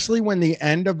 especially when the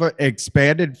end of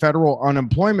expanded federal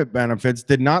unemployment benefits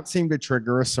did not seem to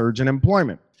trigger a surge in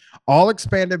employment. All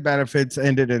expanded benefits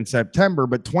ended in September,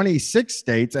 but 26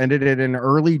 states ended it in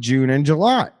early June and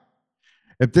July.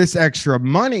 If this extra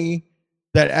money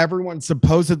that everyone's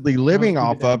supposedly living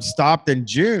off of stopped in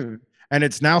June, and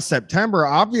it's now September,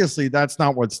 obviously that's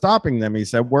not what's stopping them. He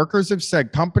said workers have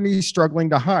said companies struggling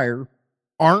to hire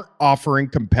aren't offering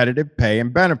competitive pay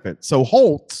and benefits. So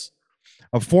Holtz,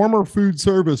 a former food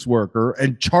service worker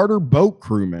and charter boat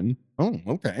crewman,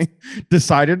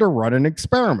 decided to run an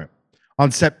experiment. On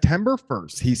September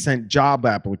 1st, he sent job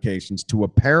applications to a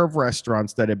pair of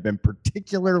restaurants that had been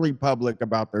particularly public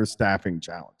about their staffing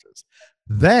challenges.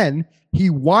 Then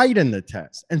he widened the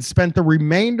test and spent the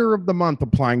remainder of the month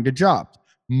applying to jobs,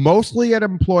 mostly at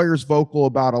employers vocal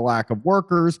about a lack of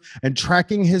workers and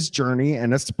tracking his journey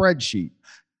in a spreadsheet.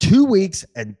 2 weeks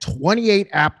and 28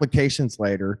 applications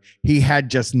later, he had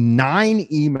just 9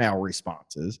 email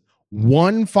responses,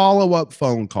 1 follow-up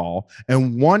phone call,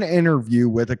 and 1 interview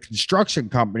with a construction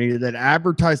company that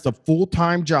advertised a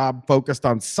full-time job focused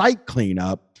on site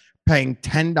cleanup, paying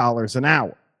 $10 an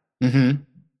hour. Mm-hmm.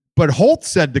 But Holtz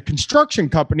said the construction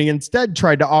company instead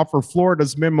tried to offer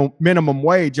Florida's minimum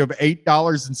wage of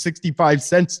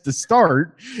 $8.65 to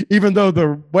start, even though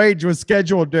the wage was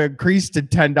scheduled to increase to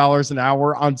 $10 an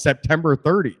hour on September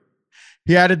 30th.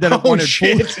 He added that it wanted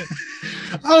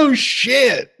Oh,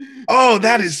 shit. Oh,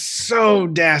 that is so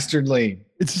dastardly.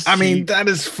 I mean, that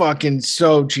is fucking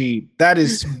so cheap. That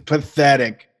is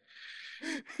pathetic.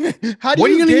 What are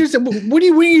you going to use that? What do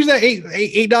you use that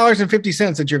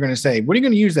 $8.50 that you're going to say? What are you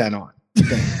going to use that on?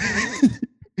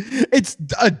 It's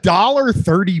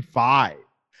 $1.35.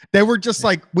 They were just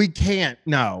like, we can't.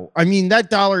 No, I mean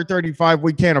that $1.35,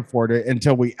 we can't afford it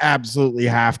until we absolutely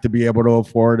have to be able to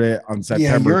afford it on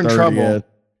September 30th. You're in trouble.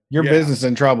 Your business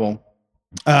in trouble.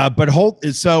 But Holt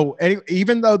is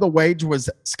even though the wage was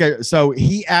scheduled, so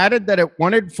he added that it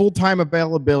wanted full-time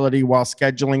availability while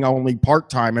scheduling only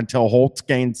part-time until Holtz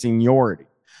gained seniority.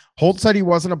 Holt said he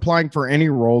wasn't applying for any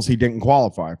roles he didn't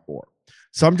qualify for.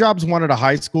 Some jobs wanted a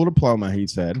high school diploma, he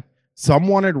said. Some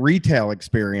wanted retail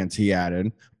experience, he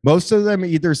added. Most of them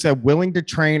either said willing to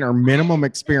train or minimum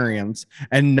experience,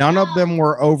 and none of them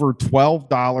were over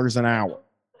 $12 an hour.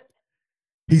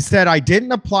 He said, I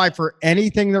didn't apply for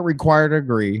anything that required a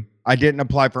degree. I didn't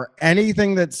apply for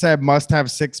anything that said must have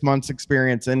 6 months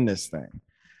experience in this thing.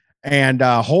 And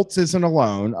Holtz isn't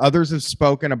alone. Others have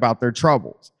spoken about their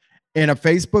troubles. In a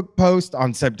Facebook post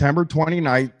on September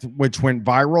 29th, which went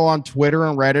viral on Twitter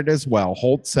and Reddit as well,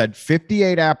 Holtz said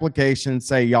 58 applications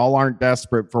say y'all aren't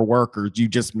desperate for workers. You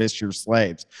just miss your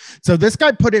slaves. So this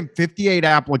guy put in 58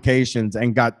 applications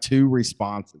and got 2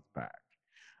 responses back.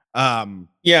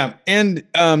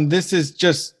 This is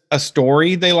just a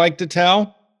story they like to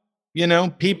tell. You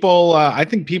know, people, I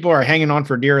think people are hanging on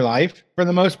for dear life for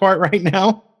the most part right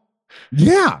now.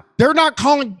 Yeah, they're not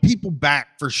calling people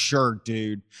back for sure,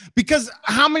 dude. Because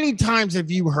how many times have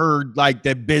you heard like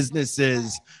that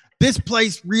businesses, this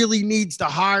place really needs to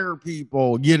hire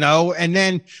people, you know? And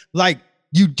then like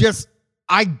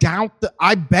I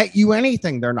bet you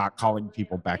anything they're not calling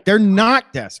people back. They're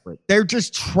not desperate. They're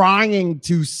just trying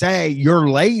to say you're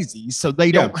lazy so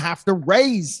they don't have to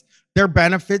raise their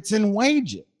benefits and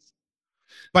wages.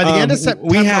 By the end of September,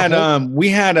 we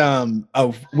had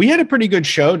a pretty good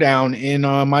showdown in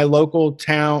my local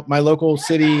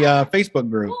city Facebook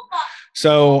group.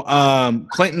 So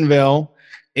Clintonville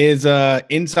is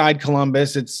inside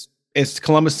Columbus. It's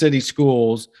Columbus City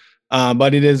Schools,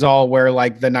 but it is all where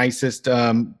like the nicest,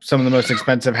 some of the most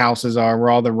expensive houses are,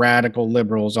 where all the radical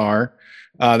liberals are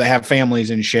that have families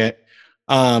and shit.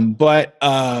 But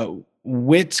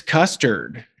Wits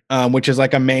Custard, which is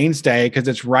like a mainstay because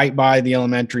it's right by the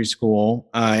elementary school.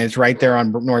 It's right there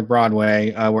on North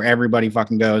Broadway, where everybody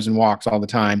fucking goes and walks all the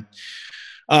time.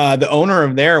 the owner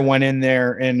of there went in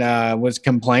there and was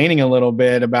complaining a little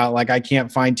bit about like, I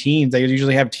can't find teams. They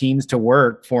usually have teams to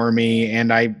work for me,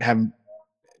 and I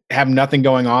have nothing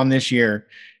going on this year.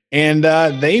 And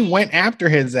they went after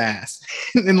his ass,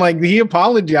 and like he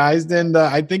apologized, and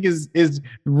I think is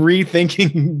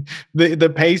rethinking the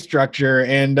pay structure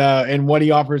and what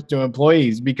he offers to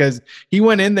employees, because he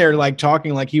went in there like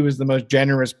talking like he was the most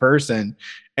generous person,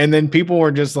 and then people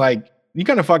were just like, you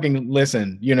gotta fucking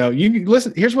listen, you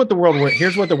listen. Here's what the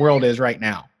world is right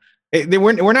now.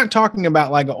 We're not talking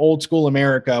about like old school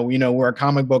America, where a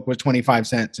comic book was 25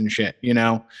 cents and shit,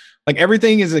 like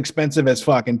everything is expensive as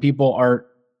fuck, and people are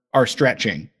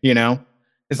stretching,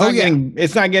 it's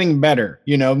not getting better,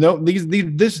 no,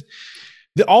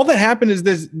 all that happened is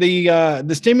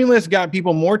the stimulus got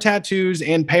people more tattoos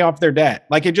and pay off their debt.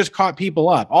 Like it just caught people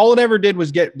up. All it ever did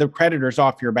was get the creditors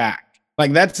off your back.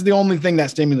 Like that's the only thing that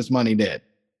stimulus money did.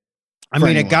 I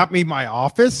mean, it got me my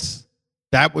office.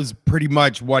 That was pretty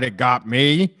much what it got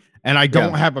me. And I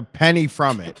don't have a penny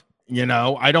from it.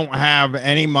 I don't have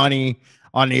any money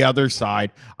on the other side.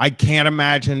 I can't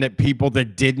imagine that people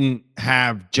that didn't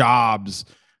have jobs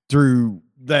through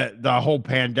the whole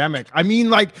pandemic. I mean,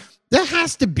 like, there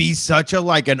has to be such a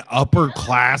like an upper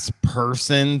class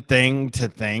person thing to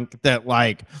think that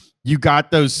like you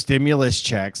got those stimulus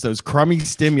checks, those crummy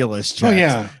stimulus checks. Oh,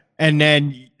 yeah. And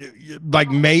then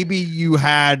like maybe you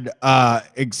had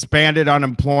expanded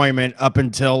unemployment up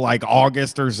until like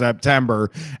August or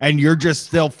September, and you're just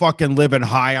still fucking living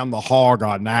high on the hog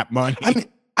on that money.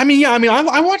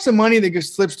 I watch the money that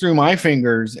just slips through my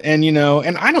fingers, and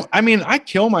I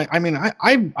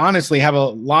honestly have a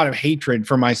lot of hatred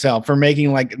for myself for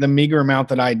making like the meager amount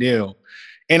that I do.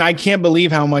 And I can't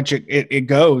believe how much it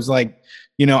goes. Like,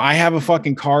 I have a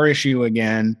fucking car issue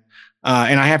again.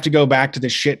 And I have to go back to the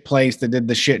shit place that did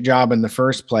the shit job in the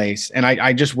first place. And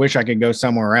I just wish I could go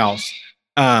somewhere else.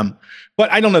 But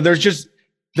I don't know. There's just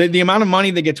the amount of money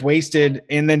that gets wasted.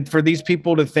 And then for these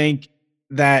people to think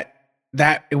that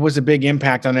it was a big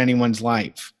impact on anyone's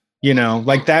life,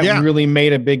 like that really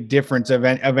made a big difference of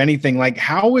anything. Like,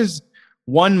 how is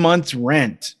 1 month's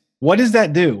rent? What does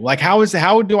that do? Like,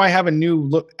 how do I have a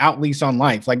new out lease on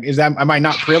life? Like, am I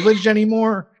not privileged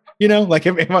anymore? Like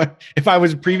if I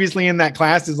was previously in that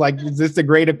class, is this the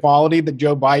great equality that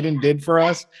Joe Biden did for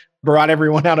us? Brought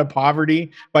everyone out of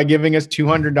poverty by giving us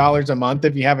 $200 a month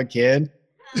if you have a kid.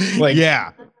 Like,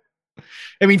 yeah.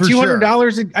 I mean,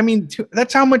 $200. Sure. I mean,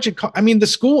 that's how much it costs. I mean, the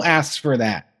school asks for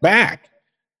that back.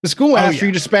 The school asks for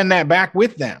you to spend that back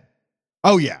with them.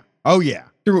 Oh yeah. Oh yeah.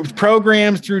 Through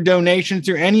programs, through donations,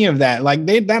 through any of that. Like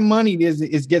that money gets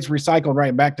recycled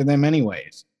right back to them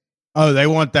anyways. Oh, they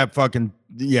want that fucking,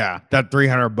 that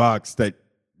 $300 that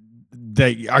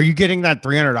are you getting that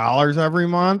 $300 every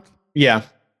month? Yeah.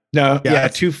 No. Yeah.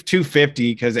 $250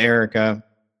 because Erica.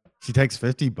 She takes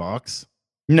 $50.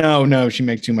 No, she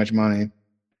makes too much money.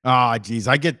 Oh, geez.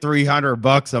 I get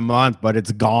 $300 a month, but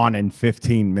it's gone in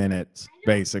 15 minutes.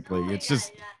 Basically. It's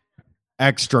just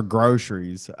extra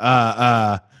groceries.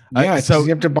 So you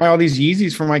have to buy all these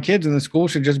Yeezys for my kids, and the school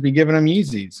should just be giving them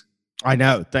Yeezys. I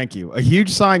know. Thank you. A huge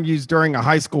sign used during a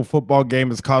high school football game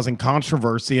is causing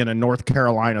controversy in a North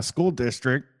Carolina school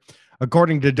district.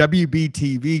 According to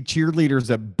WBTV, cheerleaders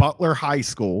at Butler High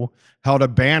School held a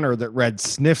banner that read,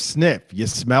 "Sniff, sniff. You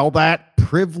smell that?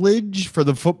 Privilege," for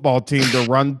the football team to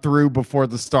run through before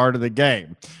the start of the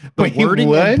game. The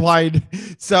wording implied.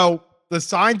 So the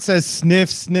sign says,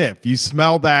 "Sniff, sniff. You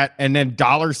smell that?" And then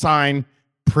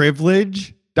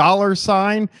 $privilege.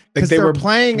 Because they were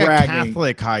playing bragging. A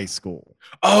Catholic high school.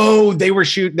 Oh, they were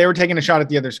taking a shot at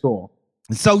the other school.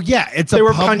 So yeah, they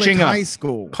were punching high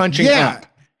school. Punching up.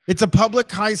 It's a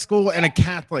public high school and a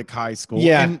Catholic high school.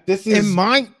 Yeah, and in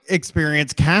my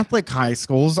experience, Catholic high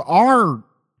schools are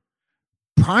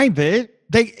private.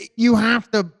 You have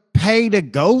to pay to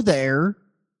go there,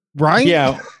 right?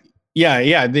 Yeah.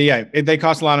 They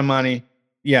cost a lot of money.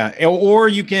 Yeah. Or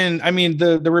you can, I mean,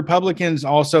 the Republicans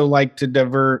also like to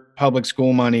divert public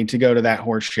school money to go to that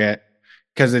horse shit.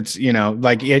 Cause it's,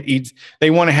 they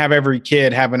want to have every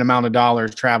kid have an amount of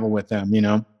dollars travel with them,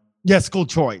 Yeah. School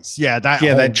choice. Yeah.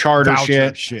 That charter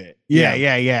shit.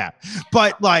 Yeah.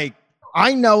 But like,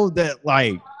 I know that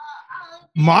like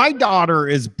my daughter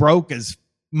is broke as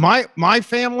my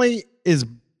family is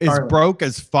broke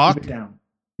as fuck,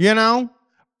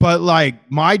 but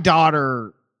like my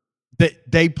daughter,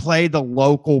 they play the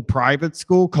local private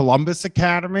school, Columbus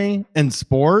Academy, in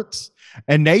sports,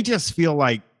 and they just feel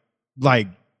like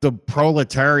the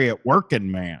proletariat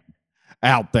working man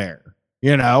out there.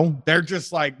 You know, they're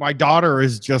just like, my daughter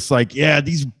is just like, yeah,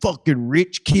 these fucking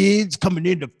rich kids coming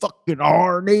into fucking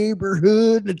our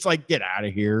neighborhood. It's like, get out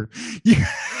of here.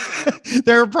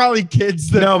 There are probably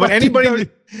kids that no, but anybody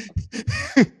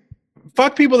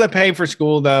fuck people that pay for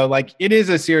school though. Like it is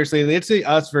it's a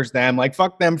us versus them. Like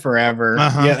fuck them forever.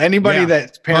 Yeah, anybody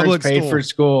that parents public paid for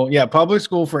school. Yeah, public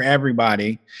school for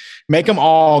everybody. Make them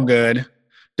all good.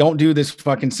 Don't do this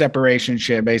fucking separation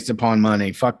shit based upon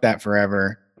money. Fuck that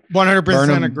forever.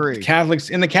 100% agree. Catholics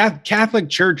in the Catholic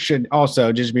Church should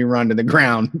also just be run to the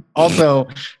ground. Also,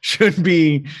 should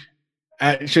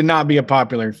not be a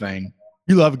popular thing.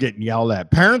 You love getting yelled at.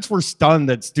 Parents were stunned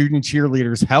that student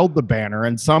cheerleaders held the banner,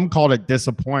 and some called it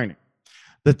disappointing.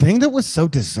 The thing that was so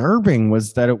disturbing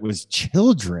was that it was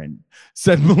children,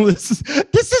 said Melissa.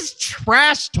 This is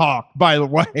trash talk, by the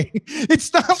way.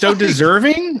 It's not so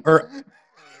deserving, or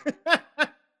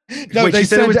no? Wait, they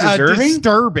said it was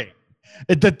disturbing.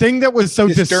 The thing that was so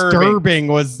disturbing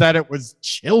was that it was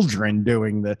children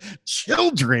doing the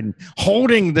children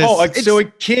holding this. Oh, so a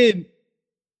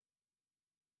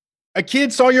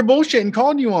kid saw your bullshit and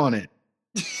called you on it.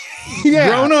 Yeah,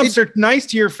 grown-ups are nice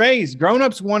to your face.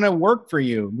 Grown-ups want to work for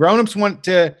you. Grown-ups want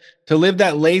to live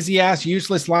that lazy ass,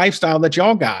 useless lifestyle that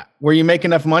y'all got, where you make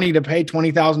enough money to pay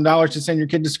 $20,000 to send your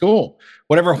kid to school.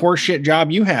 Whatever horseshit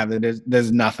job you have, that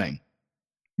does nothing.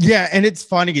 Yeah, and it's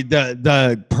funny,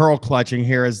 the pearl clutching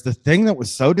here is the thing that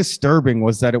was so disturbing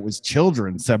was that it was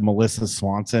children, said Melissa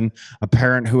Swanson, a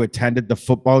parent who attended the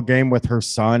football game with her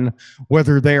son.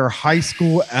 Whether they are high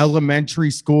school,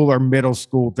 elementary school, or middle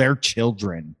school, they're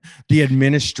children. The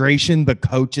administration, the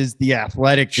coaches, the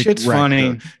athletic shit's director,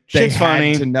 funny. They shit's had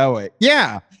funny to know it.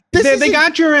 Yeah. They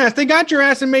got your ass. They got your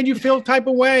ass and made you feel type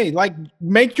of way. Like,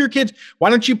 make your kids. Why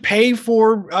don't you pay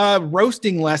for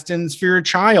roasting lessons for your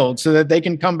child so that they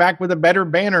can come back with a better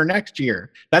banner next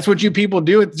year? That's what you people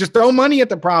do. It's just throw money at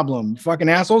the problem. Fucking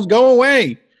assholes, go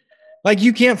away. Like,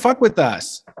 you can't fuck with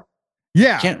us.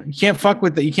 Yeah, you can't fuck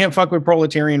with you can't fuck with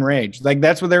proletarian rage. Like,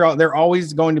 that's what they're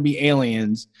always going to be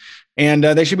aliens, and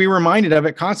they should be reminded of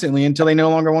it constantly until they no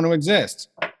longer want to exist,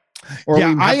 or we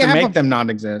have to make them not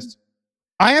exist.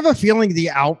 I have a feeling the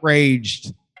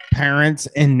outraged parents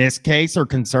in this case are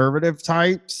conservative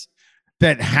types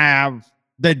that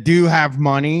do have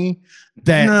money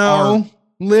that are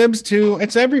libs too.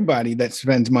 It's everybody that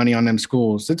spends money on them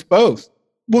schools. It's both.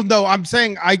 Well, no, I'm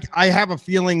saying I have a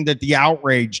feeling that the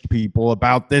outraged people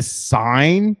about this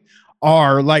sign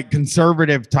are like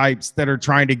conservative types that are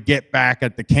trying to get back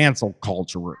at the cancel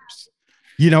culturers.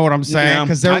 You know what I'm saying?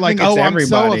 Because they're like, oh, I'm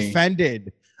so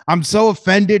offended. I'm so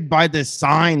offended by this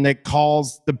sign that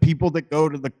calls the people that go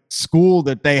to the school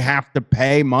that they have to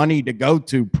pay money to go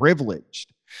to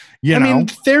privileged. I mean,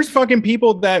 there's fucking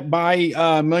people that buy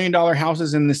 $1 million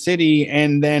houses in the city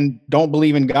and then don't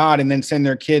believe in God and then send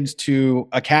their kids to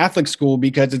a Catholic school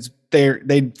because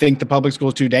they think the public school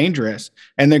is too dangerous,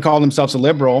 and they call themselves a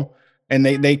liberal, and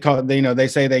they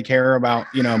say they care about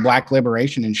black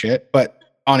liberation and shit, but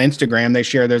on Instagram they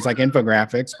share there's like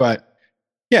infographics, but.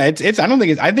 Yeah, I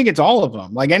think it's all of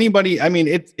them. Like anybody, I mean,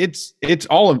 it's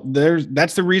all of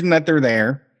that's the reason that they're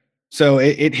there. So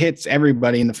it hits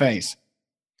everybody in the face.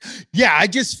 Yeah, I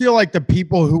just feel like the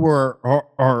people who are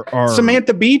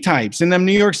Samantha Bee types and them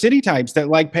New York City types that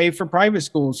like pay for private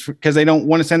schools because they don't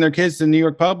want to send their kids to New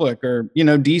York Public or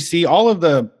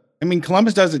DC.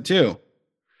 Columbus does it too.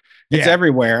 It's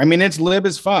everywhere. I mean, it's lib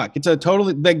as fuck. It's a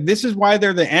totally like, this is why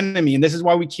they're the enemy. And this is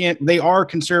why they are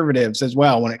conservatives as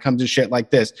well. When it comes to shit like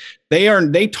this,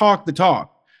 they talk the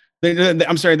talk. They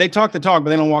talk the talk, but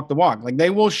they don't walk the walk. Like they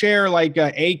will share like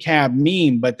a cab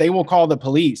meme, but they will call the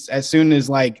police as soon as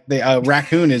like the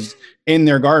raccoon is in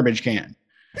their garbage can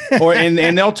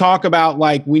and they'll talk about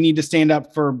like, we need to stand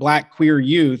up for black queer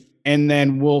youth. And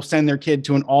then we'll send their kid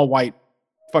to an all white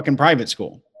fucking private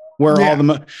school. Where all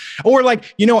the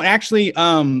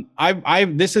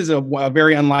this is a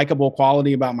very unlikable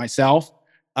quality about myself,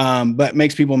 but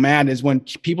makes people mad is when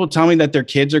people tell me that their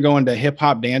kids are going to hip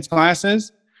hop dance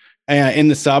classes in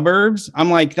the suburbs.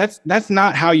 I'm like, that's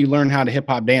not how you learn how to hip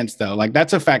hop dance though. Like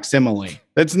that's a facsimile.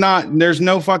 There's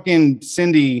no fucking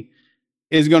Cindy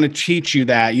is going to teach you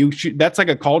that. That's like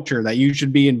a culture that you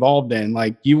should be involved in.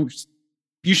 Like you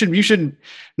should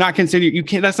not consider, you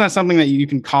can't, that's not something that you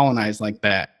can colonize like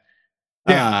that.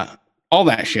 Yeah, all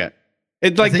that shit.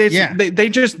 It's like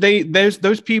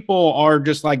those people are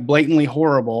just like blatantly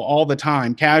horrible all the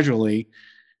time, casually,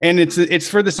 and it's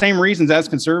for the same reasons as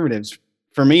conservatives.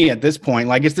 For me, at this point,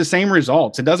 like it's the same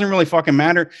results. It doesn't really fucking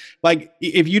matter. Like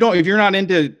if you're not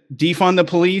into defund the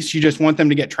police, you just want them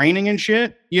to get training and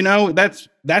shit.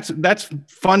 That's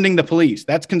funding the police.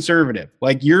 That's conservative.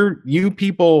 Like you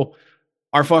people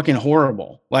are fucking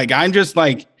horrible. Like I'm just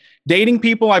like dating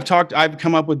people. I've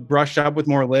come up with brushed up with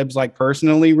more libs like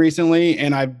personally recently,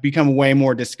 and I've become way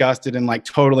more disgusted and like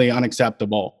totally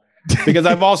unacceptable because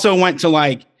I've also went to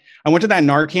that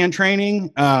Narcan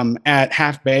training at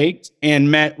Half Baked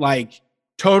and met like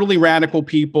totally radical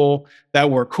people that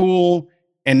were cool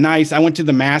and nice. I went to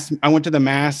the Mass,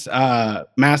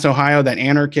 Ohio, that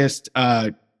anarchist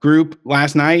group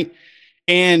last night.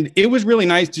 And it was really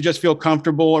nice to just feel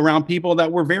comfortable around people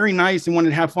that were very nice and wanted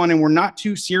to have fun and were not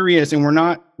too serious and were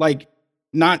not like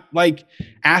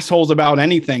assholes about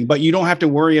anything, but you don't have to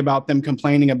worry about them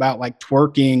complaining about like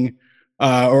twerking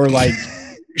or like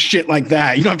shit like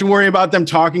that. You don't have to worry about them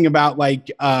talking about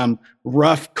like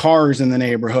rough cars in the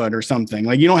neighborhood or something.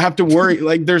 Like you don't have to worry.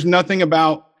 Like there's nothing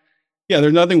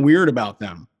weird about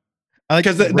them.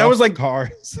 Because that was like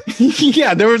cars.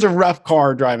 Yeah, there was a rough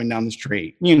car driving down the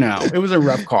street. You know, it was a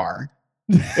rough car.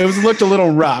 Looked a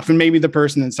little rough, and maybe the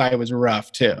person inside was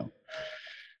rough too.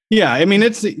 Yeah, I mean,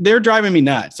 they're driving me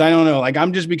nuts. I don't know. Like,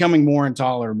 I'm just becoming more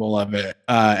intolerable of it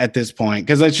at this point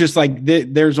because it's just like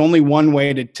there's only one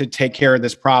way to take care of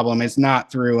this problem. It's not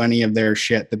through any of their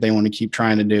shit that they want to keep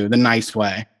trying to do the nice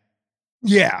way.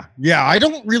 Yeah. I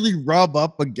don't really rub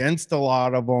up against a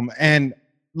lot of them, and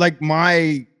like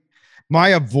my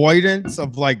avoidance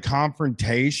of like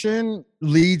confrontation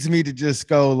leads me to just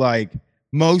go like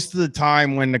most of the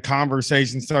time when the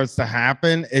conversation starts to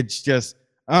happen, it's just,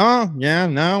 oh yeah,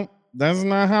 no, that's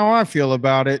not how I feel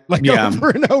about it. Like over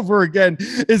and over again.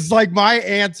 It's like my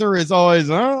answer is always,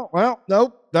 oh, well,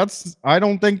 nope, I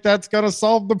don't think that's going to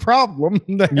solve the problem.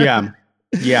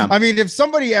 Yeah. I mean, if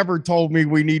somebody ever told me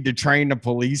we need to train the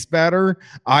police better,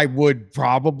 I would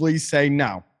probably say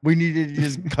no. We need to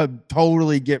just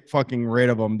totally get fucking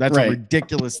rid of them. That's a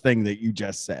ridiculous thing that you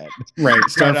just said. Right.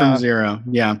 Start from zero.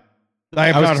 Yeah. I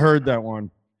have not heard that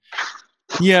one.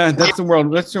 Yeah, that's the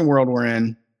world. That's the world we're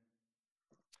in.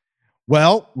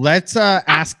 Well, let's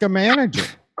ask a manager.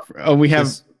 Oh, we have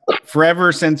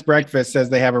Forever Since Breakfast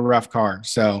says they have a rough car.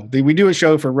 So we do a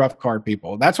show for rough car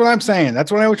people. That's what I'm saying.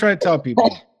 That's what I would try to tell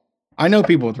people. I know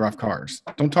people with rough cars.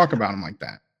 Don't talk about them like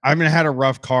that. I haven't had a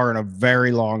rough car in a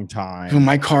very long time. Oh,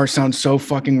 my car sounds so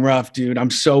fucking rough, dude.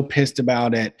 I'm so pissed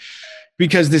about it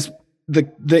because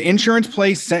the insurance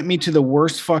place sent me to the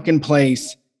worst fucking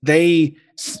place. They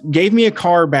gave me a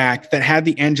car back that had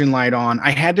the engine light on.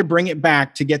 I had to bring it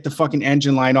back to get the fucking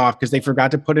engine light off because they forgot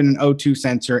to put in an O2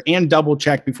 sensor and double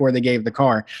check before they gave the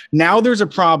car. Now there's a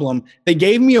problem. They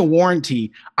gave me a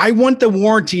warranty. I want the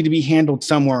warranty to be handled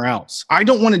somewhere else. I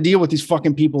don't want to deal with these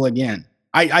fucking people again.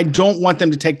 I don't want them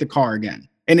to take the car again.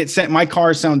 And my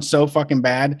car sounds so fucking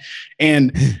bad.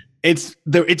 And it's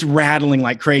rattling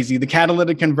like crazy. The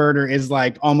catalytic converter is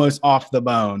like almost off the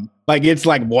bone. Like it's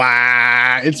like,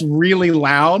 wow, it's really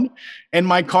loud. And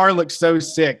my car looks so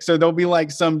sick. So there'll be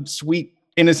like some sweet,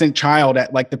 innocent child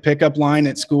at like the pickup line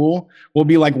at school will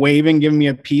be like waving, giving me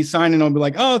a peace sign. And I'll be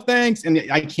like, oh, thanks. And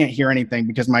I can't hear anything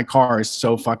because my car is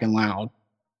so fucking loud.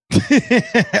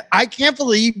 I can't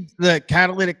believe the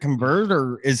catalytic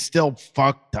converter is still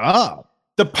fucked up.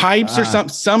 The pipes or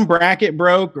some bracket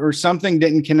broke or something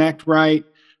didn't connect right.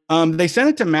 They sent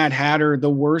it to Mad Hatter, the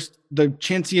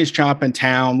chintziest shop in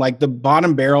town, like the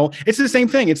bottom barrel. It's the same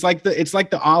thing. It's like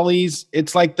the Ollie's,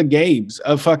 it's like the Gabe's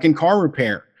of fucking car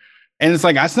repair. And it's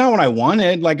like, that's not what I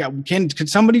wanted. Like, could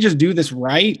somebody just do this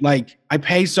right? Like, I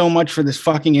pay so much for this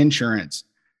fucking insurance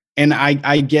and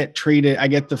I get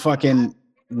the fucking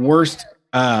worst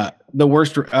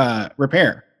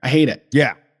repair. I hate it.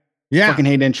 Yeah. Fucking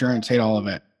hate insurance, hate all of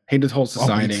it. Hate this whole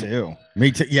society. Me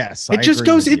too. Yes.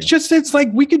 It's like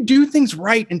we could do things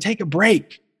right and take a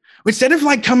break. Instead of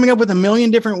like coming up with a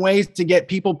million different ways to get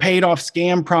people paid off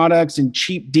scam products and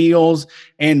cheap deals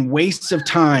and wastes of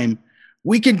time,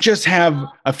 we could just have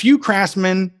a few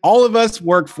craftsmen, all of us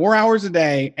work 4 hours a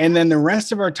day, and then the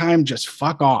rest of our time just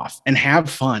fuck off and have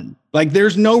fun. Like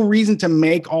there's no reason to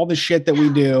make all the shit that we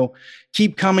do,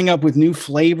 keep coming up with new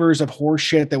flavors of horse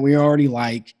shit that we already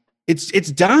like.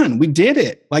 It's done. We did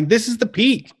it. Like this is the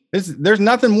peak. There's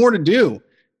nothing more to do.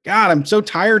 God, I'm so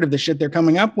tired of the shit they're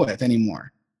coming up with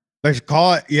anymore. They should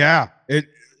call it. Yeah.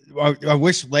 I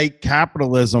wish late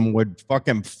capitalism would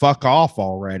fucking fuck off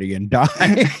already and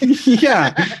die.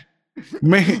 Yeah.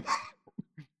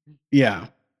 Yeah.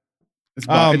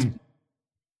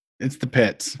 It's the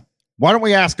pits. Why don't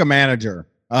we ask a manager?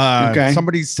 Okay.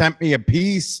 Somebody sent me a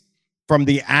piece from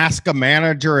the Ask a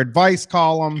Manager advice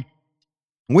column.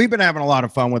 We've been having a lot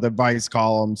of fun with advice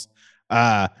columns.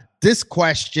 This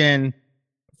question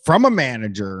from a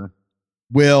manager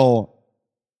will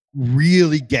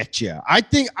really get you.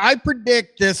 I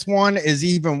predict this one is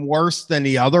even worse than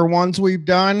the other ones we've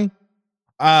done.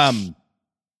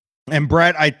 And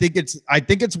Brett, I think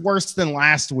it's worse than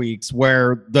last week's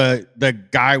where the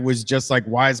guy was just like,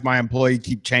 why does my employee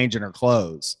keep changing her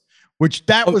clothes? Which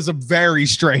that was a very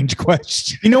strange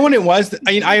question. You know what it was?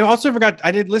 I also forgot.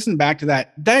 I did listen back to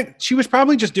that. That she was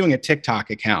probably just doing a TikTok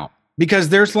account because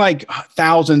there's like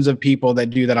thousands of people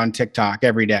that do that on TikTok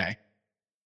every day.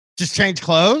 Just change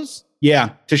clothes? Yeah,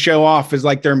 to show off is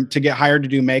like they're to get hired to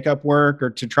do makeup work or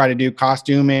to try to do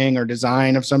costuming or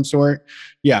design of some sort.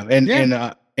 Yeah,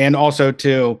 and also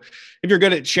to if you're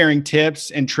good at sharing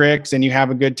tips and tricks and you have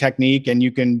a good technique and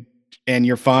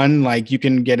you're fun, like you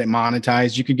can get it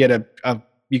monetized. You could get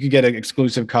an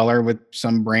exclusive color with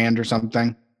some brand or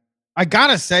something. I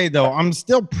gotta say though, I'm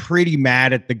still pretty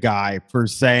mad at the guy for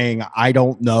saying I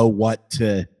don't know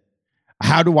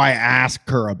how do I ask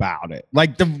her about it?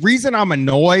 Like the reason I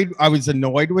was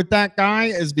annoyed with that guy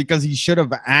is because he should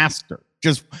have asked her.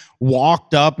 Just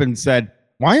walked up and said,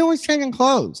 why are you always changing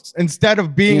clothes? Instead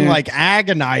of being like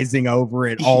agonizing over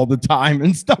it all the time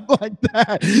and stuff like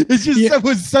that. It's just it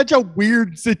was such a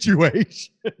weird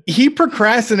situation. He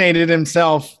procrastinated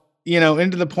himself,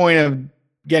 into the point of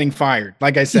getting fired.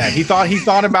 Like I said, he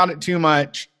thought about it too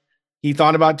much. He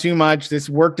thought about too much. This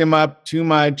worked him up too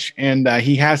much. And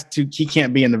he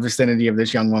can't be in the vicinity of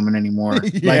this young woman anymore.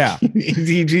 Yeah. Like,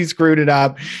 he screwed it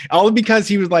up. All because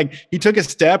he was like, he took a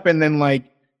step and then like,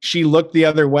 she looked the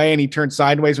other way and he turned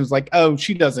sideways and was like, oh,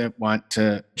 she doesn't want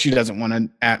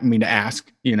me to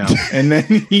ask, and then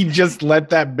he just let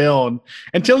that build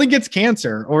until he gets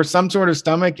cancer or some sort of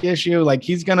stomach issue. Like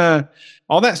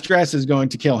all that stress is going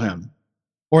to kill him.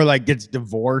 Or like gets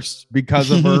divorced because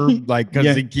of her, like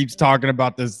because he keeps talking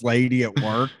about this lady at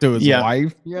work to his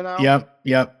wife,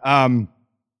 Yep.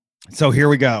 So here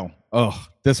we go. Oh,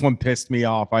 this one pissed me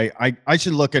off. I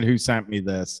should look at who sent me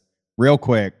this real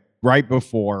quick right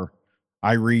before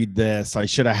I read this. I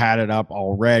should have had it up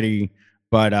already,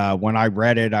 but when I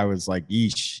read it, I was like,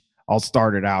 yeesh, I'll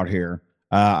start it out here.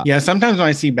 Sometimes when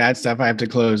I see bad stuff, I have to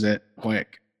close it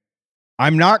quick.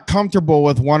 I'm not comfortable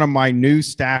with one of my new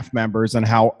staff members and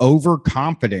how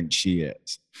overconfident she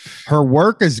is. Her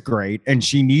work is great and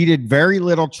she needed very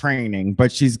little training,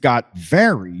 but she's got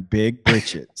very big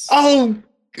britches. Oh,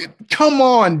 come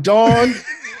on, dog.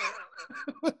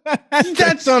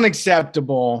 That's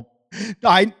unacceptable.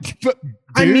 I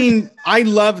mean, I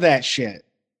love that shit.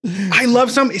 I love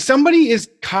somebody is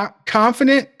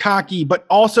confident, cocky, but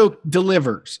also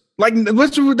delivers. Like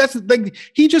that's like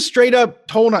he just straight up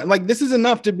told like this is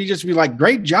enough to be like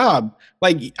great job.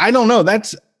 Like I don't know,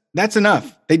 that's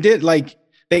enough. They did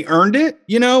they earned it.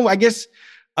 I guess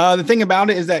the thing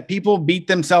about it is that people beat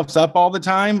themselves up all the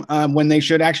time when they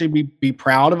should actually be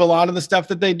proud of a lot of the stuff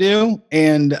that they do,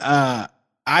 and I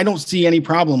don't see any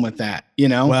problem with that.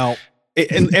 Well.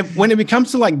 When it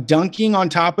comes to like dunking on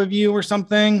top of you or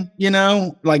something,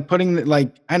 like putting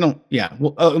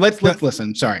let's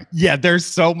listen. Sorry. Yeah, there's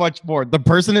so much more. The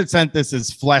person that sent this is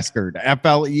Fleskerd,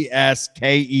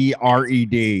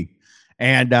 Fleskered.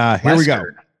 And here we go.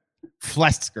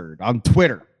 Fleskerd on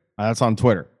Twitter. That's on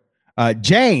Twitter.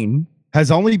 Jane has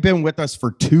only been with us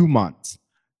for 2 months.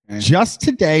 Okay. Just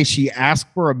today, she asked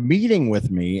for a meeting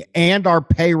with me and our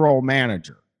payroll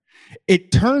manager.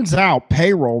 It turns out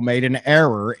payroll made an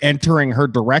error entering her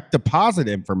direct deposit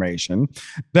information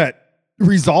that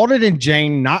resulted in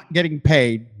Jane not getting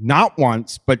paid not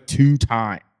once, but 2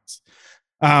 times.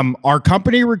 Our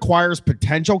company requires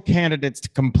potential candidates to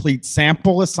complete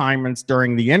sample assignments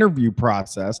during the interview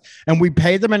process, and we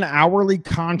pay them an hourly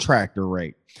contractor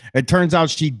rate. It turns out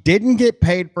she didn't get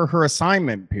paid for her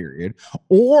assignment period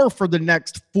or for the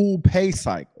next full pay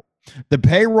cycle. The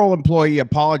payroll employee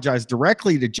apologized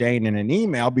directly to Jane in an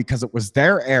email because it was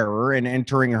their error in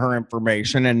entering her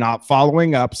information and not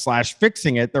following up /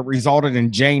 fixing it that resulted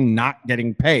in Jane not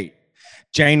getting paid.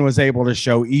 Jane was able to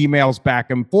show emails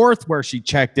back and forth where she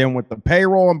checked in with the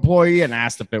payroll employee and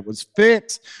asked if it was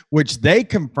fixed, which they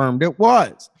confirmed it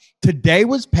was. Today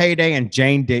was payday and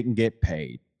Jane didn't get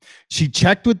paid. She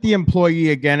checked with the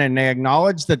employee again and they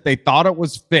acknowledged that they thought it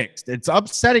was fixed. It's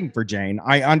upsetting for Jane.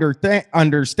 I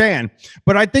understand,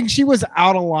 but I think she was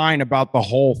out of line about the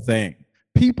whole thing.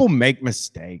 People make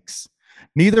mistakes.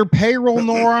 Neither payroll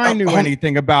nor I knew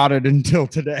anything about it until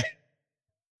today.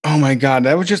 Oh my God,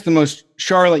 that was just the most...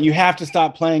 Charlotte, you have to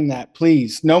stop playing that,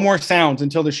 please. No more sounds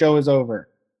until the show is over.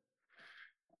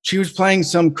 She was playing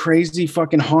some crazy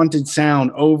fucking haunted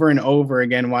sound over and over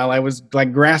again while I was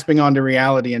like grasping onto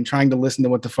reality and trying to listen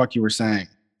to what the fuck you were saying.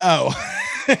 Oh.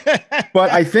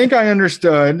 But I think I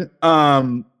understood.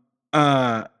 Well,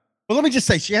 let me just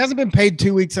say, she hasn't been paid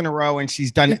 2 weeks in a row and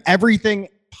she's done everything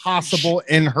possible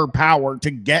in her power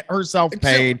to get herself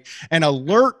paid and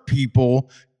alert people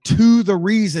to the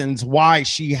reasons why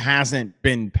she hasn't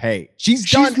been paid. She's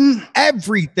done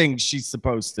everything she's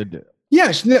supposed to do.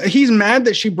 Yes, he's mad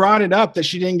that she brought it up that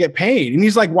she didn't get paid. And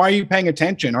he's like, why are you paying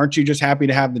attention? Aren't you just happy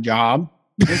to have the job?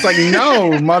 It's like,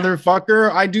 no,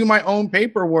 motherfucker, I do my own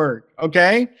paperwork.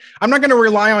 Okay. I'm not going to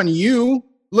rely on you.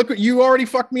 Look, you already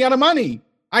fucked me out of money.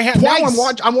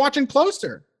 I'm watching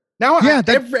closer. Now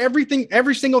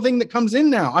every single thing that comes in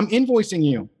now, I'm invoicing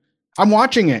you. I'm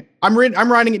watching it. I'm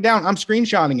writing it down. I'm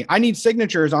screenshotting it. I need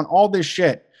signatures on all this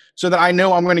shit so that I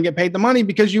know I'm going to get paid the money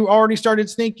because you already started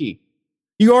sneaky.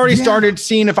 You already started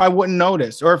seeing if I wouldn't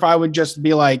notice or if I would just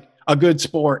be like a good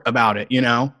sport about it, you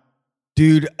know?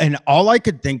 Dude, and all I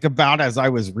could think about as I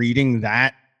was reading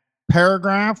that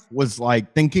paragraph was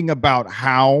like thinking about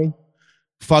how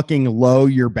fucking low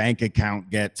your bank account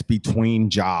gets between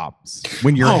jobs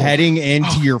when you're heading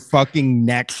into your fucking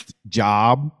next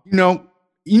job.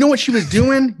 You know what she was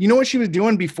doing? You know what she was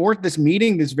doing before this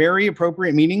meeting, this very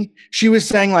appropriate meeting? She was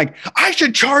saying like, I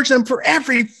should charge them for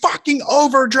every fucking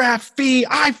overdraft fee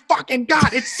I fucking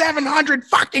got. It's $700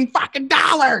 fucking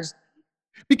dollars.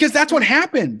 Because that's what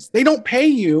happens. They don't pay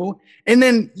you. And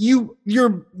then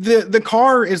the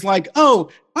car is like, oh,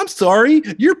 I'm sorry.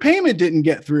 Your payment didn't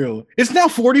get through. It's now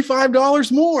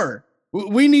 $45 more.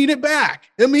 We need it back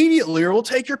immediately or we'll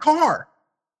take your car.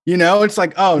 You know, it's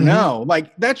like, oh no,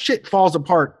 like that shit falls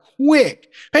apart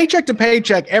quick. Paycheck to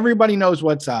paycheck. Everybody knows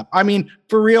what's up. I mean,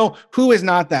 for real, who is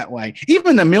not that way?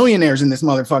 Even the millionaires in this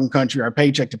motherfucking country are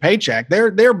paycheck to paycheck.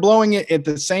 They're blowing it at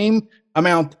the same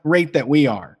amount rate that we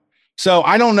are. So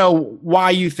I don't know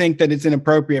why you think that it's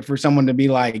inappropriate for someone to be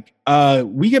like,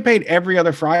 we get paid every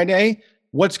other Friday.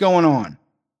 What's going on?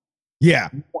 Yeah.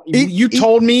 You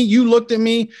told me, you looked at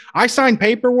me. I signed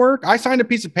paperwork. I signed a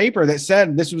piece of paper that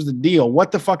said this was the deal.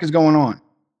 What the fuck is going on?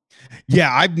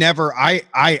 Yeah, I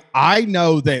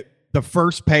know that the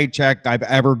first paycheck I've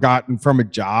ever gotten from a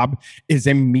job is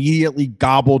immediately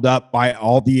gobbled up by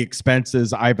all the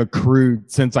expenses I've accrued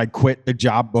since I quit the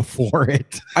job before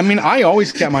it. I mean, I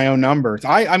always kept my own numbers.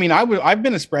 I've been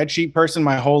a spreadsheet person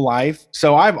my whole life.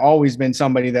 So I've always been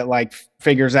somebody that like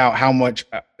figures out how much,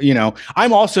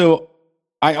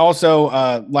 I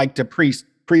also like to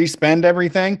pre-spend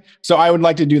everything. So I would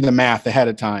like to do the math ahead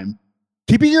of time.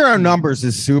 Keeping your own numbers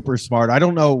is super smart. I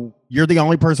don't know. You're the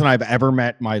only person I've ever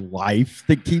met in my life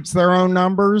that keeps their own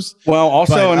numbers. Well,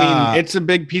 also, it's a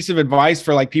big piece of advice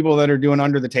for like people that are doing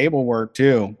under the table work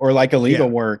too, or like illegal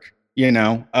work,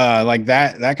 like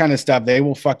that kind of stuff. They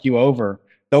will fuck you over.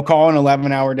 They'll call an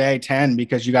 11-hour day 10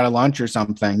 because you got a lunch or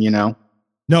something,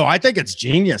 No, I think it's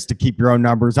genius to keep your own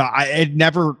numbers. It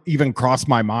never even crossed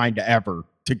my mind ever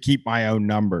to keep my own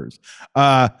numbers.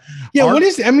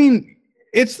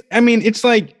 It's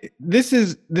like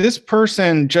this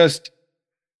person just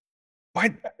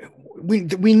we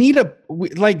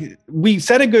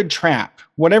set a good trap.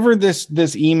 Whatever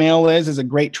this email is a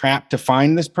great trap to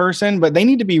find this person, but they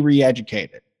need to be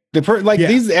re-educated.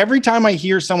 These, every time I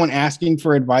hear someone asking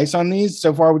for advice on these,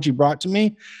 so far what you brought to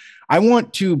me, I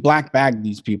want to black bag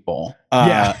these people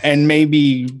and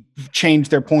maybe change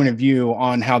their point of view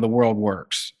on how the world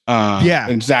works.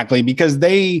 Exactly. Because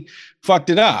they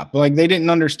fucked it up. Like they didn't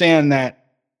understand that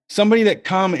somebody that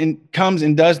comes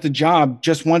and does the job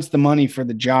just wants the money for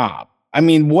the job. I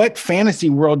mean, what fantasy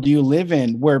world do you live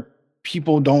in where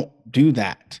people don't do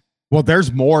that? Well,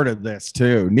 there's more to this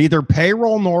too. Neither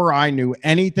payroll nor I knew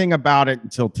anything about it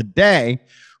until today.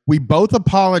 We both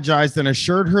apologized and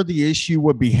assured her the issue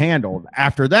would be handled.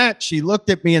 After that, she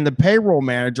looked at me and the payroll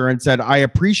manager and said, I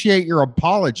appreciate your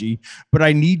apology, but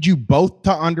I need you both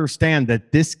to understand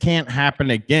that this can't happen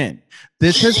again.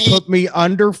 This has put me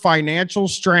under financial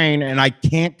strain and I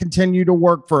can't continue to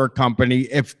work for a company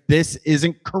if this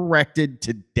isn't corrected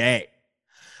today.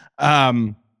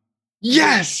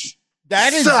 Yes,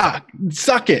 that is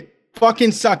suck it.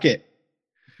 Fucking suck it.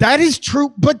 That is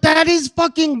true, but that is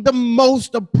fucking the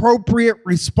most appropriate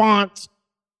response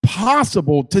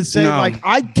possible to say,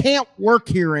 I can't work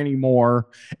here anymore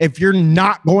if you're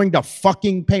not going to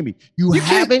fucking pay me. You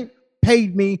haven't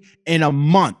paid me in a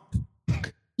month.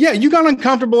 Yeah, you got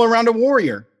uncomfortable around a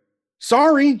warrior.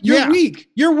 Sorry, you're weak.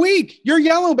 You're weak. You're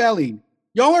yellow-bellied.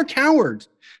 Y'all are cowards.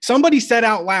 Somebody said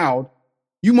out loud,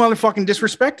 you motherfucking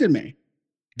disrespected me.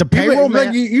 The payroll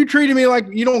man, you treated me like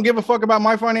you don't give a fuck about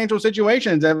my financial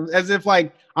situations, as if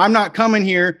like I'm not coming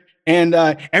here and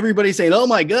everybody saying, "Oh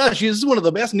my gosh, this is one of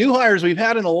the best new hires we've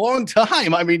had in a long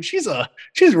time." I mean, she's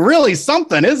really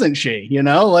something, isn't she?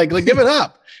 Like give it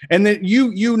up. And then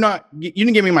you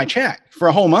didn't give me my check for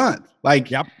a whole month.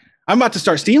 I'm about to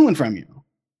start stealing from you.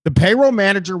 The payroll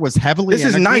manager was heavily. This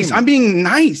is nice. I'm being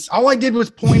nice. All I did was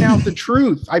point out the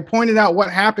truth. I pointed out what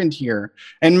happened here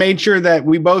and made sure that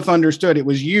we both understood it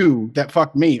was you that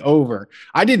fucked me over.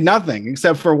 I did nothing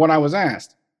except for what I was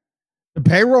asked. The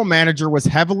payroll manager was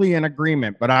heavily in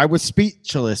agreement, but I was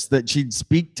speechless that she'd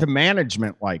speak to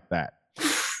management like that.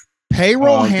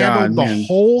 Payroll handled the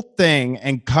whole thing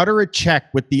and cut her a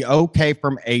check with the okay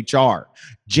from HR.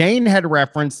 Jane had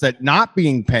referenced that not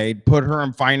being paid put her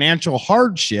in financial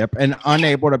hardship and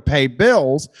unable to pay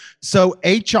bills. So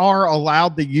HR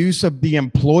allowed the use of the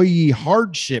employee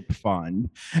hardship fund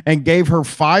and gave her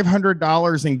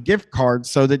 $500 in gift cards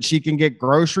so that she can get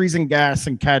groceries and gas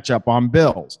and catch up on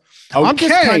bills.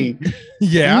 Okay.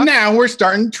 Yeah. Now we're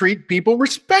starting to treat people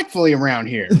respectfully around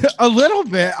here. A little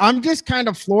bit. I'm just kind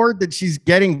of floored that she's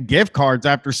getting gift cards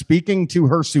after speaking to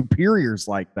her superiors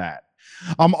like that.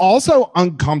 I'm also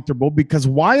uncomfortable because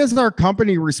why is our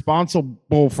company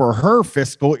responsible for her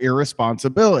fiscal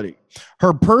irresponsibility?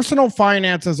 Her personal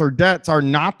finances or debts are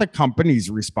not the company's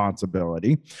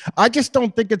responsibility. I just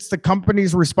don't think it's the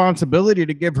company's responsibility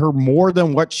to give her more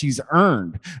than what she's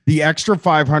earned. The extra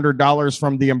 $500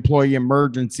 from the Employee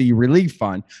Emergency Relief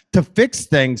Fund to fix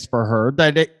things for her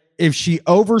if she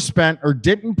overspent or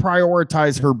didn't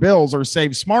prioritize her bills or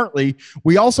save smartly.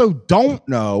 We also don't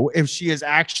know if she is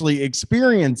actually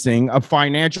experiencing a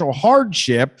financial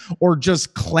hardship or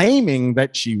just claiming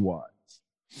that she was.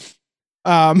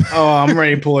 I'm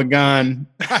ready to pull a gun.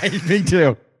 Me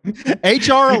too.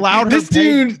 HR allowed her. This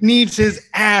dude needs his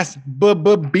ass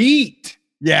beat.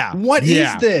 Yeah. What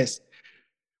is this?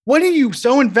 What are you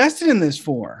so invested in this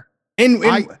for? And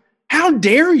how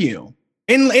dare you?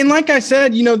 And like I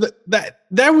said, you know,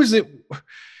 that was it.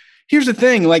 Here's the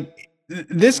thing. Like,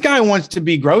 this guy wants to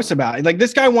be gross about it. Like,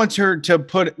 this guy wants her to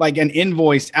put like an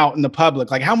invoice out in the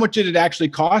public. Like, how much did it actually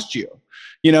cost you?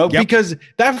 You know, because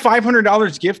that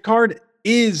 $500 gift card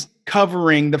is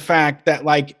covering the fact that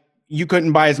like you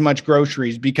couldn't buy as much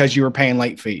groceries because you were paying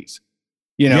late fees,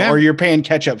 you know, or you're paying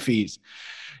catch-up fees.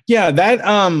 Yeah, that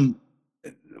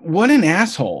what an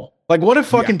asshole. Like, what a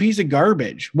fucking piece of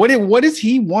garbage. What does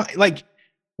he want? Like,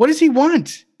 what does he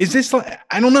want? Is this like,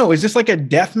 I don't know, is this like a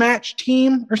deathmatch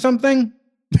team or something?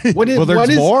 Well,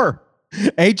 there's more.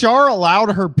 HR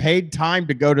allowed her paid time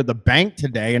to go to the bank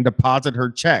today and deposit her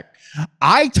check.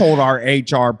 I told our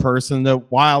HR person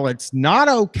that while it's not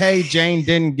okay Jane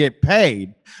didn't get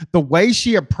paid, the way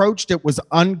she approached it was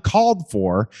uncalled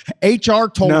for. HR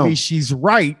told me she's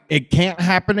right. It can't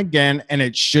happen again, and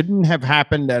it shouldn't have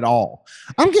happened at all.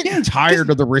 I'm getting tired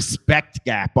of the respect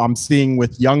gap I'm seeing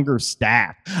with younger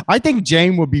staff. I think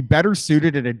Jane would be better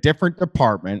suited at a different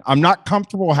department. I'm not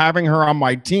comfortable having her on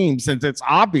my team since it's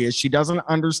obvious she doesn't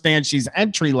understand she's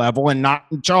entry level and not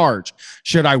in charge.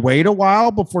 Should I wait a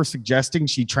while before suggesting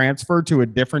she transfer to a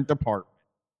different department?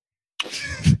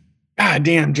 God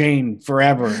damn, Jane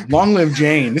forever. Long live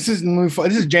Jane. This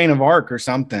is Jane of Arc or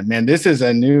something, man. This is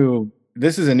a new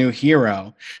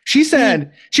hero. She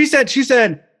said,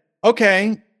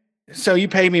 okay, so you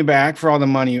paid me back for all the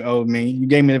money you owed me. You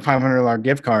gave me the $500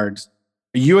 gift cards.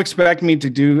 You expect me to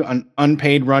do an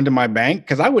unpaid run to my bank?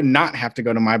 Because I would not have to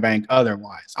go to my bank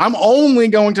otherwise. I'm only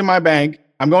going to my bank.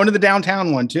 I'm going to the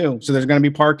downtown one too. So there's going to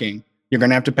be parking. You're going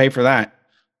to have to pay for that.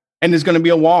 And there's going to be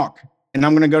a walk. And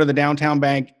I'm going to go to the downtown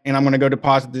bank and I'm going to go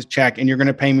deposit this check. And you're going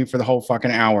to pay me for the whole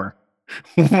fucking hour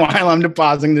while I'm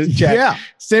depositing this check. Yeah.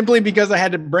 Simply because I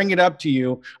had to bring it up to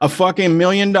you, a fucking $1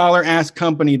 million ass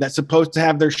company that's supposed to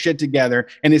have their shit together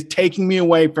and is taking me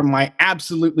away from my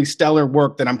absolutely stellar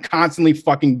work that I'm constantly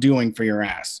fucking doing for your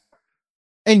ass.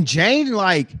 And Jane,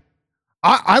 like,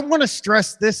 I want to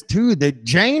stress this too, that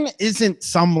Jane isn't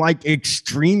some like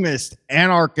extremist,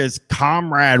 anarchist,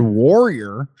 comrade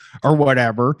warrior or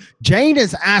whatever. Jane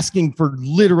is asking for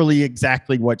literally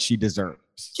exactly what she deserves.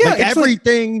 Yeah, like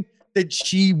everything that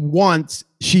she wants,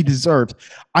 she deserves.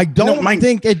 I don't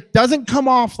think it doesn't come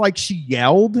off like she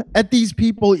yelled at these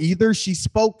people either. She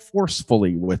spoke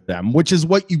forcefully with them, which is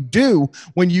what you do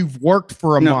when you've worked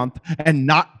for a month and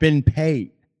not been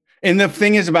paid. And the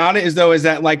thing is about it is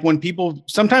that like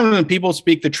sometimes when people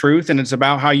speak the truth and it's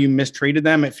about how you mistreated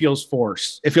them, it feels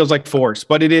force. It feels like force,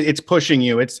 but it's pushing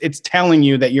you. It's telling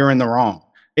you that you're in the wrong.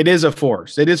 It is a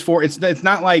force. It is it's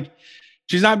not like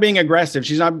she's not being aggressive.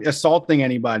 She's not assaulting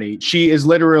anybody. She is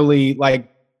literally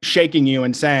like shaking you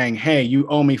and saying, hey, you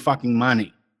owe me fucking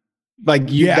money. Like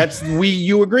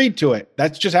you agreed to it.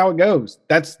 That's just how it goes.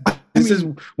 This is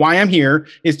why I'm here,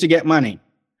 is to get money.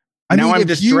 Now I'm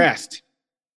distressed.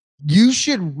 You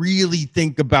should really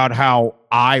think about how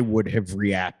I would have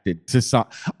reacted to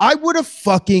I would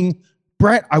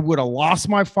have lost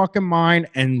my fucking mind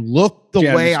and looked look the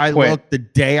Yeah, way just I quit. looked the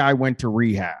day I went to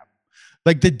rehab.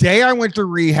 Like the day I went to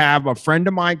rehab, a friend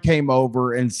of mine came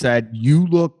over and said, "You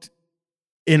looked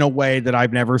in a way that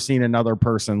I've never seen another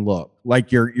person look.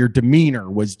 Like your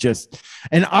demeanor was just,"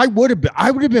 and I would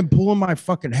have been pulling my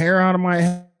fucking hair out of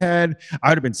my head. I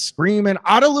would have been screaming.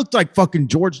 I'd have looked like fucking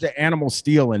George the Animal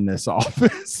Steel in this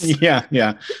office. Yeah.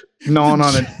 Gnawing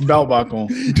on a belt buckle,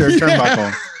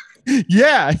 turnbuckle.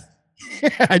 Yeah.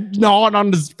 Gnawing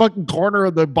on this fucking corner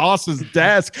of the boss's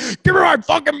desk. Give me my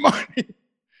fucking money.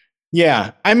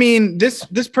 Yeah. I mean, this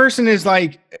person is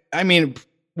like, I mean,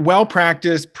 well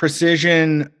practiced,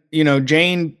 precision. You know,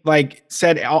 Jane like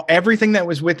said everything that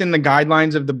was within the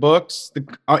guidelines of the books, the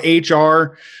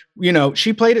HR. You know,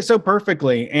 she played it so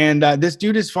perfectly. And this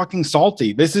dude is fucking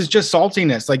salty. This is just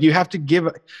saltiness. Like you have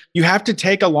to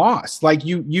take a loss. Like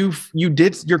you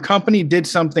did, your company did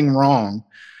something wrong.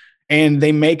 And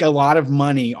they make a lot of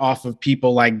money off of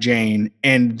people like Jane.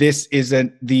 And this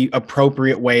isn't the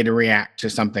appropriate way to react to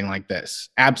something like this.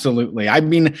 Absolutely. I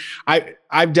mean,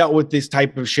 I've dealt with this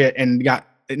type of shit and got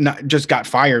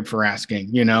fired for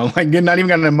asking, you know, like not even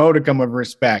got an modicum of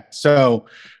respect. So,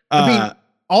 I mean,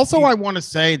 also I want to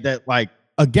say that, like,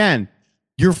 again,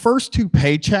 your first 2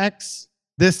 paychecks,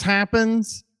 this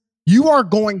happens, you are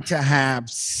going to have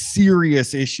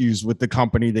serious issues with the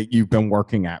company that you've been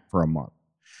working at for a month.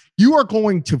 You are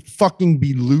going to fucking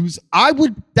be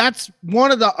that's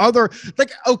one of the other,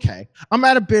 like, okay, I'm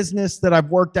at a business that I've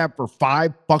worked at for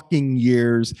 5 fucking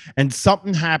years and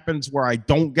something happens where I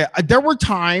don't get, there were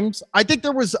times, I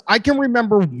can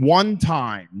remember one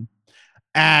time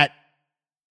at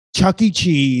Chuck E.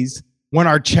 Cheese when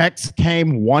our checks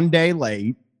came one day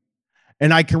late.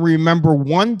 And I can remember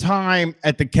one time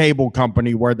at the cable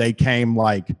company where they came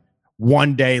like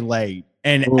one day late.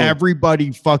 And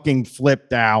everybody fucking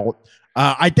flipped out.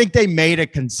 I think they made a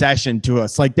concession to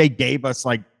us. Like they gave us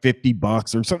like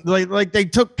 $50 or something. Like they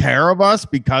took care of us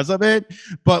because of it.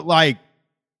 But like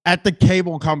at the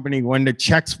cable company, when the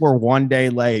checks were one day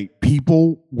late,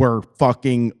 people were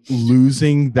fucking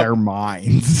losing their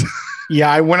minds.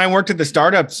 Yeah, when I worked at the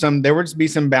startup, there would be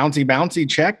some bouncy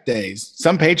check days.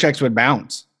 Some paychecks would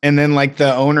bounce. And then like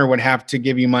the owner would have to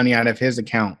give you money out of his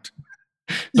account.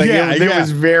 Like it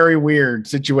was very weird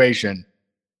situation.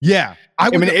 Yeah. I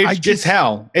mean, it's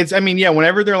hell.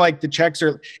 Whenever they're like the checks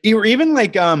are, or even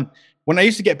like when I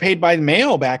used to get paid by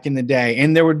mail back in the day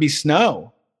and there would be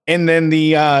snow and then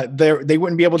they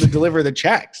wouldn't be able to deliver the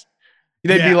checks.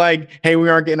 They'd be like, "Hey, we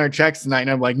aren't getting our checks tonight." And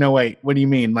I'm like, "No, wait, what do you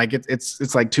mean? Like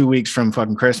it's like 2 weeks from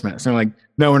fucking Christmas." And they're like,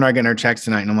 "No, we're not getting our checks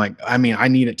tonight." And I'm like, "I mean, I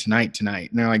need it tonight." And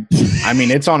they're like, "I mean,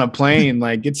 it's on a plane,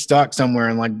 like it's stuck somewhere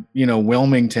in like, you know,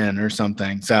 Wilmington or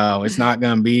something. So it's not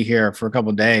going to be here for a couple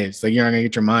of days. Like you're not going to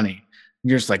get your money."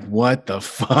 You're just like, "What the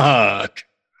fuck?"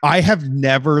 I have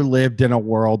never lived in a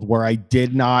world where I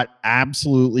did not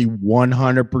absolutely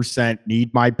 100%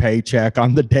 need my paycheck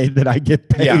on the day that I get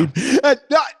paid. Yeah.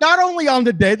 Not only on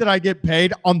the day that I get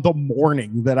paid, on the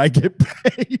morning that I get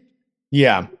paid.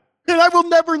 Yeah. And I will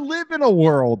never live in a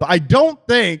world, I don't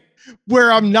think,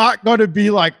 where I'm not going to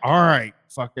be like, all right,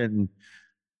 fucking,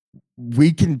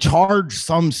 we can charge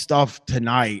some stuff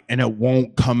tonight and it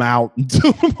won't come out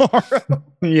until tomorrow.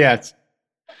 Yes.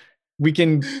 We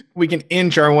can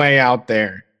inch our way out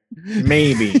there.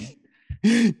 Maybe.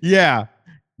 Yeah.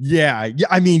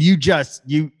 I mean,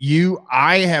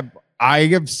 I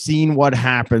have seen what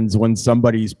happens when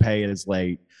somebody's pay is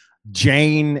late.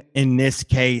 Jane, in this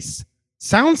case,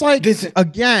 sounds like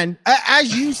again,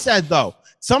 as you said, though,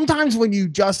 sometimes when you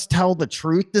just tell the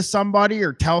truth to somebody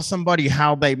or tell somebody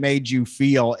how they made you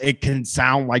feel, it can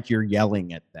sound like you're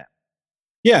yelling at them.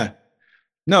 Yeah.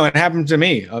 No, it happened to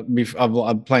me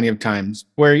plenty of times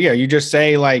where, you just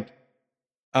say like,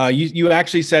 you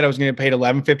actually said I was going to pay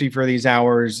 $11.50 for these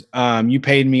hours. You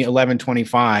paid me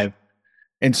 $11.25.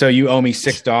 And so you owe me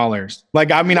 $6.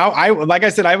 Like, I mean, like I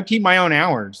said, I would keep my own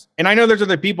hours. And I know there's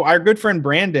other people. Our good friend,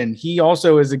 Brandon, he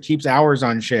also keeps hours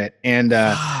on shit. And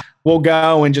we'll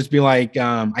go and just be like,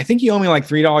 I think you owe me like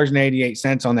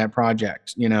 $3.88 on that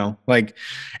project. You know, like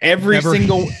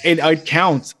it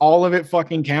counts. All of it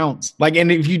fucking counts. Like,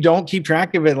 and if you don't keep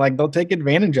track of it, like they'll take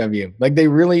advantage of you. Like they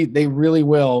really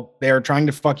will. They're trying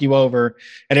to fuck you over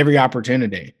at every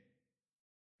opportunity.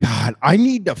 God, I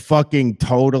need to fucking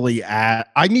totally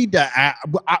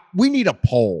we need a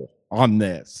poll on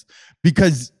this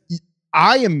because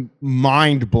I am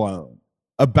mind blown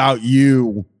about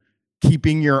you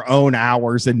keeping your own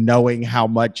hours and knowing how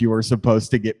much you are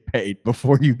supposed to get paid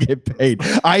before you get paid.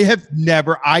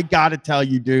 I gotta tell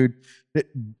you, dude,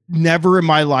 never in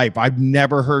my life, I've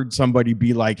never heard somebody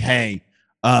be like, "Hey,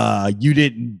 you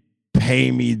didn't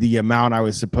pay me the amount I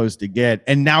was supposed to get.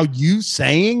 And now you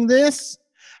saying this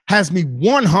has me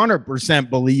 100%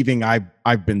 believing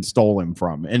I've been stolen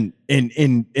from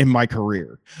in my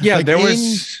career. Yeah, like there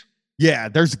was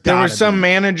some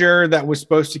manager that was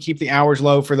supposed to keep the hours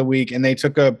low for the week, and they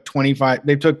took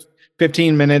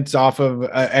 15 minutes off of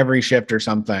every shift or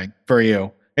something for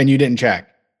you, and you didn't check.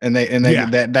 And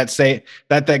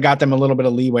that got them a little bit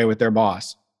of leeway with their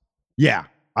boss. Yeah,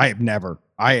 I have never.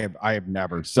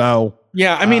 So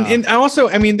yeah, I mean, and also,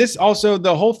 I mean, this also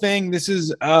the whole thing. This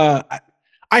is.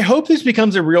 I hope this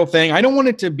becomes a real thing. I don't want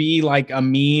it to be like a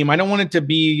meme. I don't want it to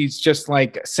be just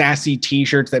like sassy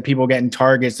T-shirts that people get in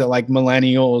Targets that like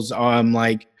millennials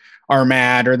like are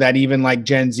mad, or that even like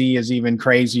Gen Z is even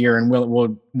crazier and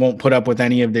won't put up with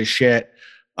any of this shit.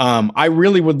 I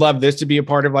really would love this to be a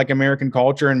part of like American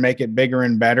culture and make it bigger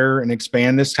and better and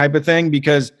expand this type of thing,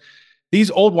 because these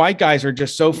old white guys are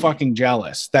just so fucking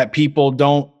jealous that people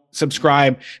don't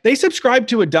subscribe. They subscribe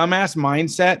to a dumbass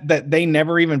mindset that they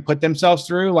never even put themselves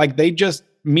through. Like they just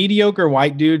mediocre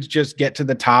white dudes just get to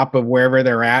the top of wherever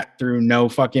they're at through no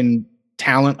fucking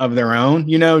talent of their own,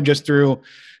 just through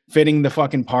fitting the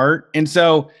fucking part. And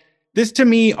so this to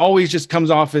me always just comes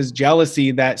off as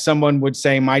jealousy that someone would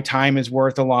say my time is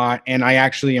worth a lot and I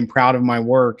actually am proud of my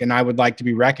work and I would like to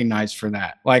be recognized for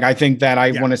that. Like I think that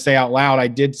I want to say out loud, I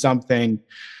did something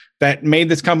that made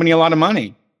this company a lot of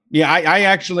money. Yeah, I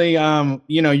actually,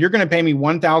 you're going to pay me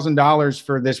 $1,000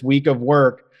 for this week of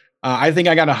work. I think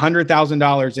I got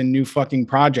 $100,000 in new fucking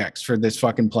projects for this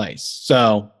fucking place.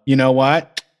 So you know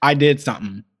what? I did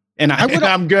something, and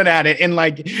I'm good at it. And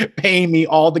like paying me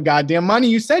all the goddamn money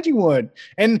you said you would.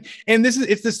 And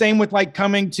it's the same with like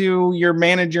coming to your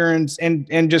manager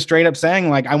and just straight up saying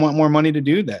like, I want more money to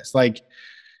do this. Like,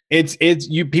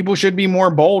 people should be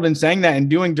more bold in saying that and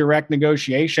doing direct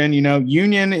negotiation.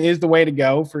 Union is the way to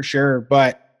go for sure,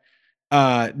 but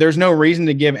there's no reason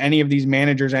to give any of these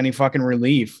managers any fucking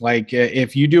relief. Like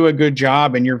if you do a good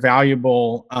job and you're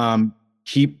valuable,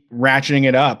 keep ratcheting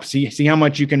it up. See how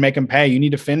much you can make them pay. You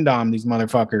need to FinDom these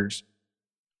motherfuckers.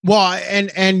 Well, and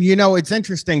it's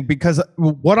interesting because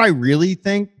what I really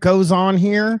think goes on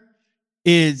here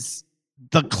is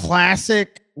the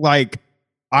classic, like,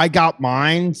 I got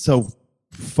mine, so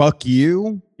fuck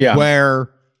you. Yeah.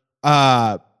 Where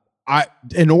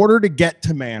in order to get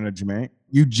to management,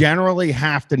 you generally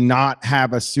have to not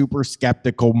have a super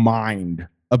skeptical mind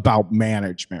about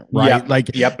management, right?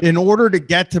 In order to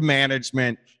get to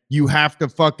management, you have to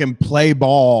fucking play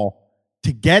ball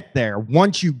to get there.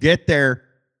 Once you get there,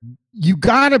 you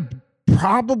gotta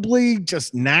probably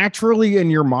just naturally in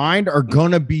your mind are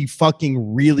gonna be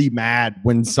fucking really mad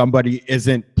when somebody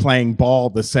isn't playing ball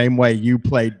the same way you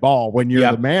played ball when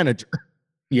you're the manager.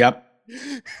 Yep.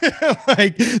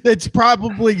 Like it's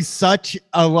probably such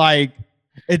a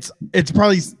it's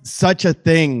probably such a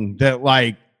thing that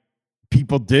like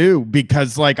people do,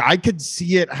 because like I could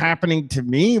see it happening to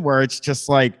me where it's just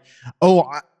like, oh,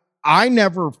 I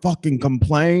never fucking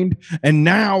complained, and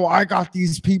now I got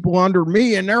these people under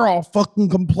me and they're all fucking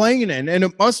complaining, and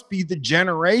it must be the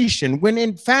generation, when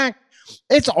in fact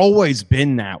it's always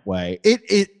been that way.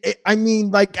 I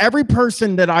mean, like every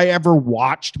person that I ever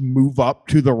watched move up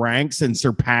to the ranks and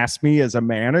surpass me as a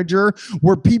manager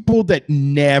were people that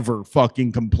never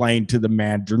fucking complained to the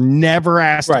manager, never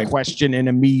asked a question in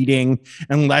a meeting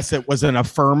unless it was an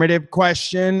affirmative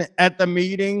question at the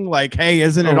meeting. Like, hey,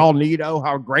 isn't it all neato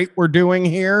how great we're doing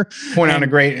here? Point out a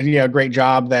great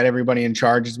job that everybody in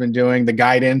charge has been doing. The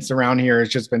guidance around here has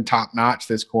just been top notch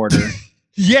this quarter.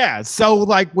 Yeah. So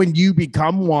like when you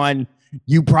become one,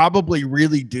 you probably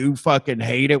really do fucking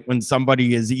hate it when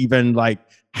somebody is even like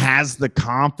has the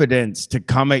confidence to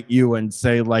come at you and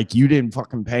say like, you didn't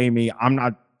fucking pay me.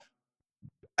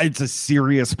 It's a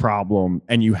serious problem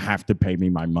and you have to pay me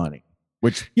my money,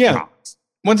 which sucks.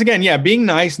 Once again, being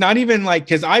nice, not even like,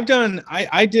 cause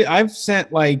I've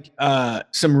sent like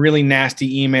some really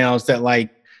nasty emails that like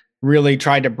really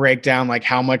tried to break down like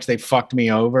how much they fucked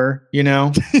me over,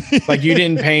 like you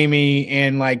didn't pay me.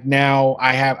 And like, now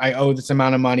I owe this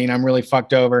amount of money and I'm really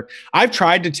fucked over. I've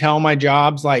tried to tell my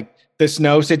jobs, like the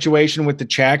snow situation with the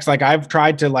checks. Like I've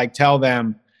tried to like tell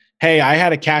them, hey, I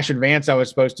had a cash advance I was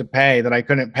supposed to pay that I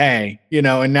couldn't pay,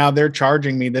 and now they're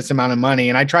charging me this amount of money.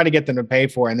 And I try to get them to pay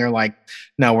for it. And they're like,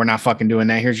 no, we're not fucking doing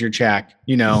that. Here's your check,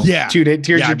 here's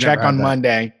your check on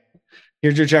Monday.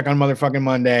 Here's your check on motherfucking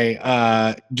Monday.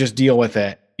 Just deal with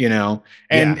it,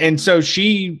 And so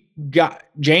Jane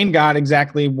got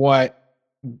exactly what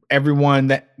everyone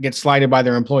that gets slighted by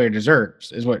their employer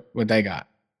deserves, is what they got.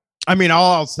 I mean,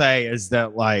 all I'll say is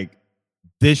that like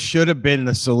this should have been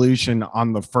the solution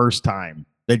on the first time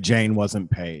that Jane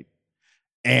wasn't paid.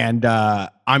 And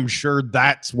I'm sure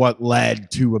that's what led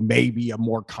to maybe a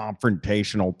more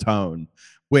confrontational tone,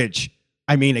 which,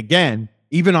 I mean, again,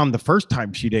 even on the first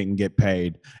time she didn't get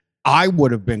paid, I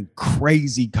would have been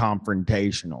crazy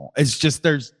confrontational. It's just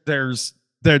there's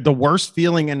the worst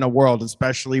feeling in the world,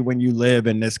 especially when you live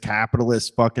in this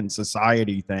capitalist fucking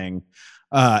society thing,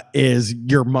 is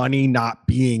your money not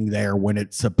being there when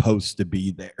it's supposed to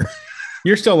be there.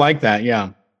 You're still like that, yeah.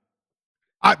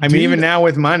 I mean, even now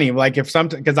with money, like if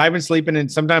because I've been sleeping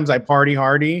and sometimes I party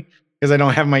hardy because I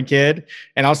don't have my kid,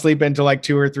 and I'll sleep until like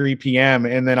 2 or 3 p.m.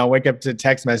 and then I'll wake up to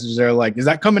text messages that are like, "Is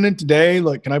that coming in today?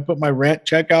 Like, can I put my rent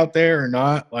check out there or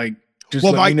not?" Like, just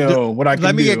let me know what I can do.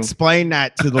 Let me explain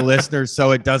that to the listeners so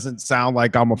it doesn't sound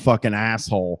like I'm a fucking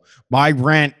asshole. My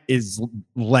rent is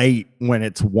late when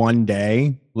it's 1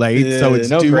 day late, so it's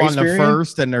due on the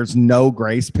 1st, and there's no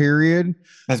grace period.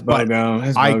 That's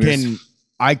bogus.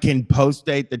 I can post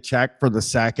date the check for the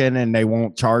 2nd and they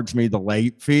won't charge me the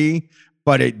late fee,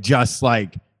 but it just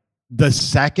like the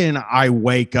second I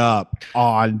wake up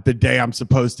on the day I'm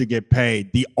supposed to get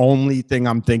paid, the only thing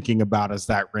I'm thinking about is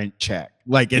that rent check,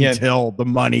 like until the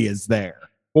money is there.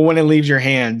 Well, when it leaves your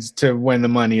hands to when the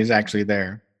money is actually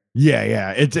there.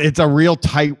 Yeah. It's a real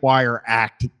tight wire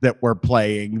act that we're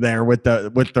playing there with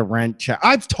the rent check.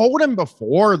 I've told him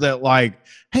before that, like,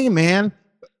 hey man,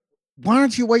 why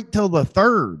don't you wait till the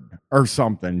 3rd or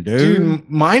something, dude?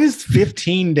 Mine is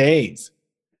 15 days.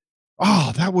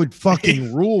 Oh, that would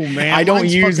fucking rule, man. I don't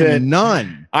use it.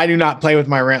 None. I do not play with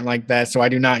my rent like that, so I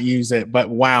do not use it.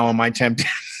 But wow, am I tempted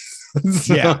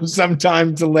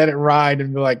sometimes to let it ride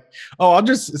and be like, oh, I'll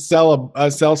just sell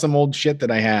some old shit that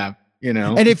I have, you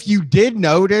know? And if you did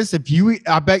notice,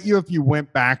 I bet you if you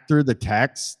went back through the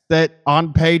text that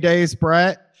on paydays,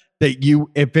 Brett, that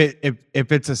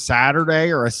if it's a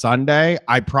Saturday or a Sunday,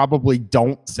 I probably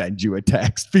don't send you a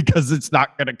text because it's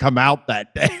not going to come out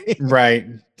that day. Right.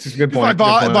 It's a good point.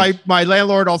 My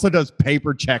landlord also does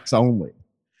paper checks only.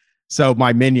 So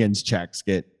my Minions checks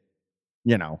get,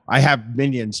 I have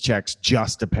Minions checks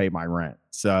just to pay my rent.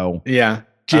 So yeah,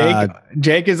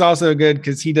 Jake is also good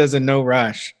because he does a no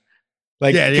rush.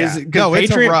 Like, no,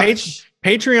 it's a rush.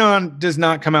 Patreon does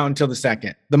not come out until the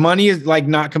 2nd. The money is like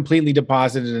not completely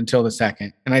deposited until the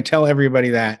 2nd. And I tell everybody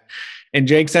that. And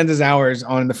Jake sends his hours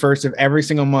on the 1st of every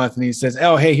single month. And he says,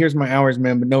 oh, hey, here's my hours,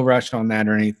 man, but no rush on that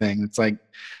or anything. It's like,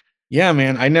 yeah,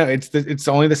 man, I know it's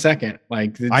only the 2nd.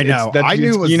 Like, I know. I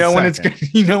knew it was when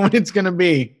it's going to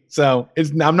be. So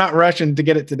I'm not rushing to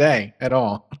get it today at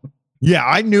all. Yeah,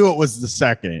 I knew it was the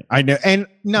 2nd. I know. And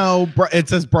no, it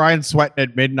says Brian sweating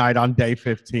at midnight on day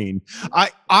 15.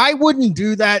 I wouldn't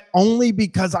do that only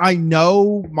because I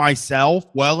know myself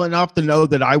well enough to know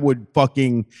that I would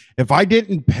if I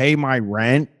didn't pay my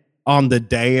rent on the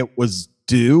day it was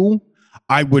due,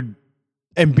 I would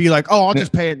and be like, oh, I'll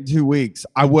just pay it in 2 weeks.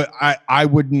 I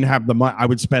wouldn't have the money. I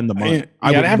would spend the money.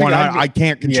 I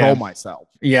can't control myself.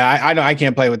 Yeah, I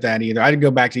can't play with that either. I'd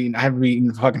go back to eating. I have to be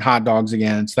eating fucking hot dogs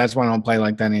again. So that's why I don't play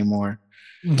like that anymore.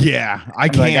 Yeah, I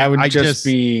can't. Like, I would just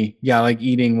be like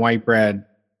eating white bread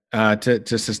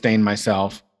to sustain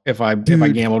myself if I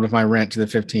gambled with my rent to the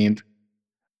 15th.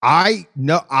 I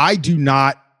do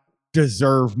not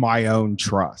deserve my own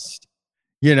trust.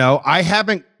 I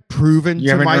haven't proven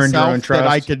to myself that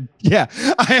I could. Yeah,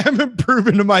 I haven't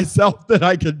proven to myself that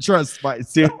I could trust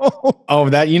myself.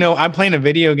 I'm playing a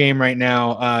video game right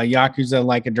now, Yakuza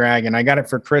Like a Dragon. I got it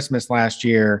for Christmas last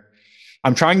year.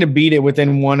 I'm trying to beat it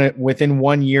within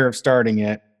 1 year of starting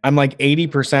it. I'm like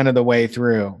 80% of the way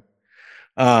through.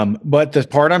 But the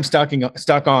part I'm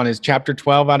stuck on is chapter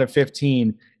 12 out of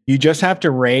 15. You just have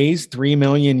to raise 3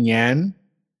 million yen.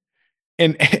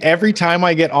 And every time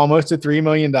I get almost to $3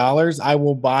 million, I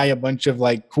will buy a bunch of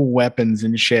like cool weapons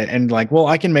and shit. And like, well,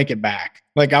 I can make it back.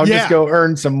 Like I'll just go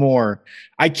earn some more.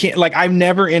 I can't, like, I've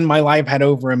never in my life had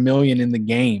over 1 million in the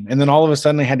game. And then all of a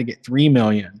sudden I had to get 3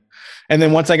 million. And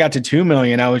then once I got to 2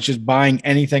 million, I was just buying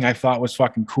anything I thought was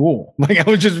fucking cool. Like I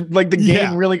was just like, the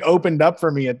game really opened up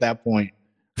for me at that point.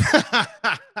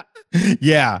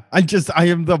 Yeah. I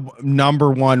am the number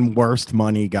one worst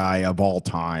money guy of all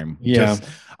time. Yeah.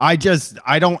 I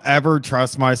don't ever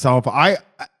trust myself. I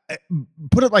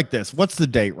put it like this. What's the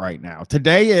date right now?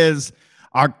 Today is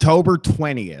October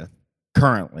 20th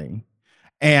currently.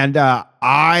 And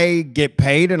I get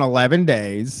paid in 11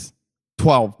 days,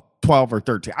 12 or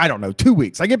 13. I don't know, 2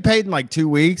 weeks. I get paid in like 2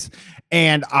 weeks.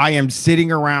 And I am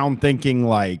sitting around thinking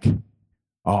like,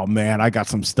 oh man, I got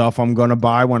some stuff I'm going to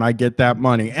buy when I get that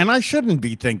money. And I shouldn't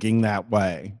be thinking that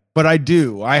way, but I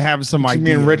do. I have some ideas.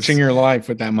 You're enriching your life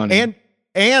with that money.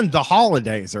 And the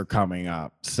holidays are coming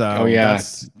up. So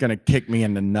that's going to kick me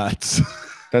in the nuts.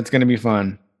 That's going to be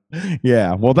fun.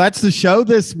 Yeah. Well, that's the show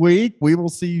this week. We will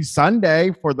see you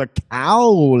Sunday for the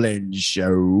Cowlin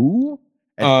Show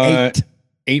at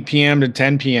 8 p.m. to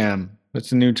 10 p.m. That's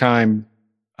the new time.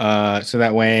 So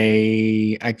that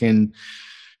way I can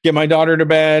get my daughter to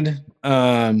bed.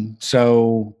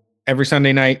 So every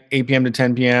Sunday night, 8 p.m. to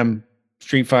 10 p.m.,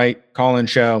 Street Fight call-in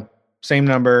show. Same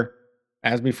number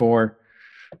as before.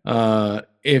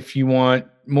 If you want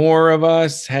more of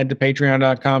us, head to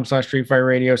patreon.com/Street Fight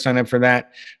Radio. Sign up for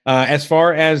that. As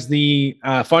far as the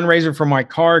fundraiser for my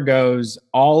car goes,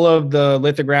 all of the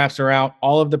lithographs are out.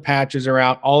 All of the patches are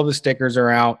out. All of the stickers are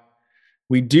out.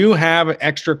 We do have an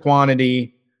extra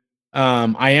quantity.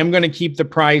 I am going to keep the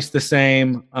price the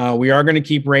same. We are going to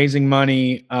keep raising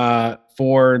money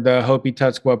for the Hopi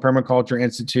Tutsqua Permaculture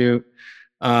Institute.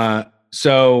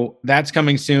 So that's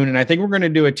coming soon. And I think we're going to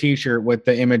do a t-shirt with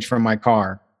the image from my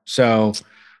car. So,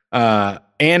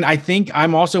 and I think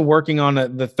I'm also working on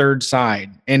the third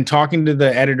side and talking to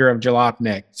the editor of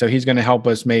Jalopnik. So he's going to help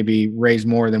us maybe raise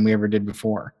more than we ever did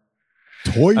before.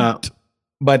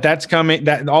 But that's coming.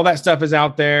 All that stuff is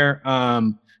out there.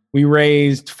 We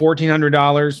raised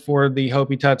 $1,400 for the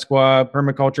Hopi Tutsqua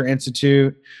Permaculture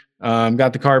Institute.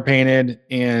 Got the car painted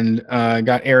and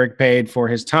got Eric paid for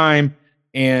his time.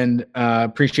 And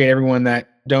appreciate everyone that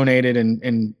donated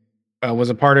and was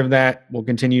a part of that. We'll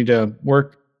continue to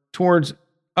work towards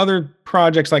other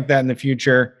projects like that in the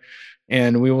future.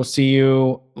 And we will see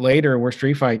you later. We're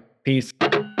Street Fight. Peace.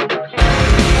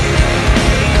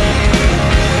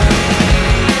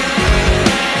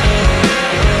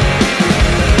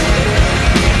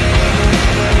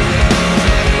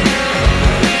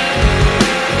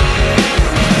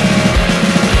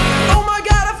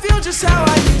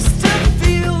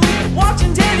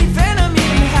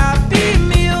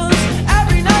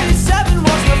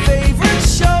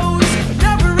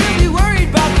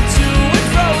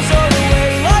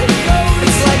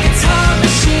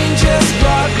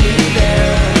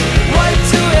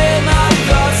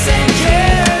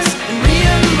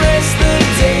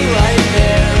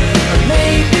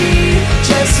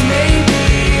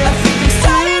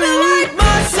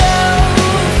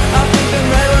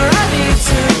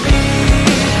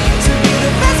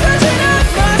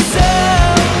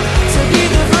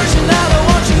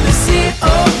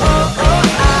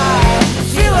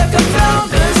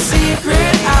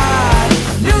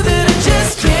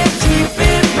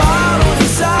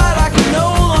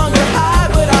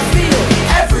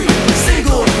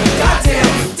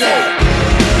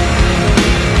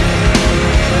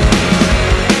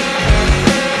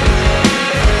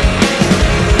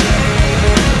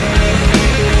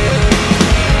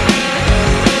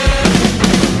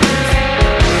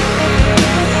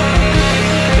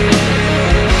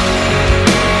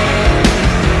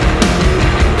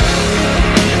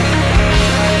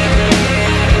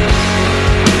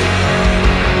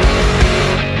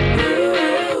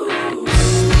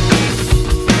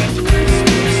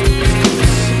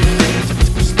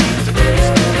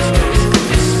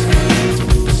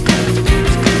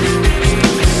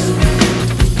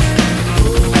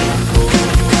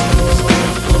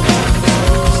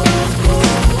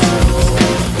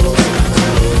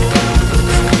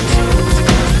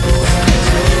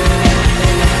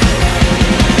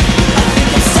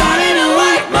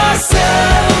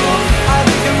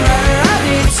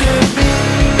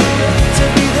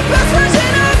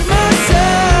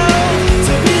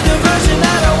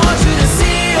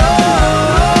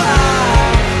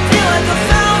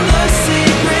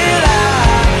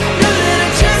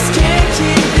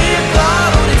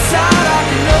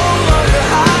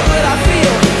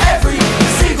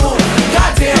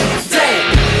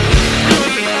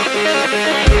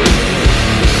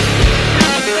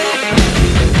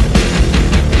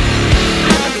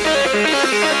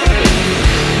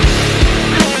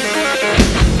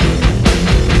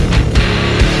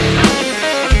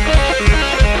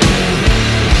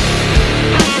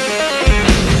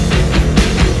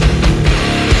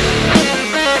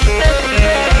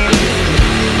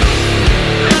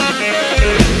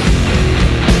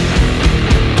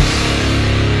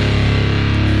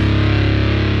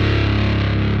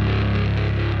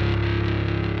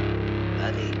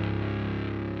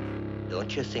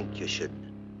 Don't you think you should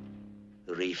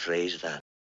rephrase that?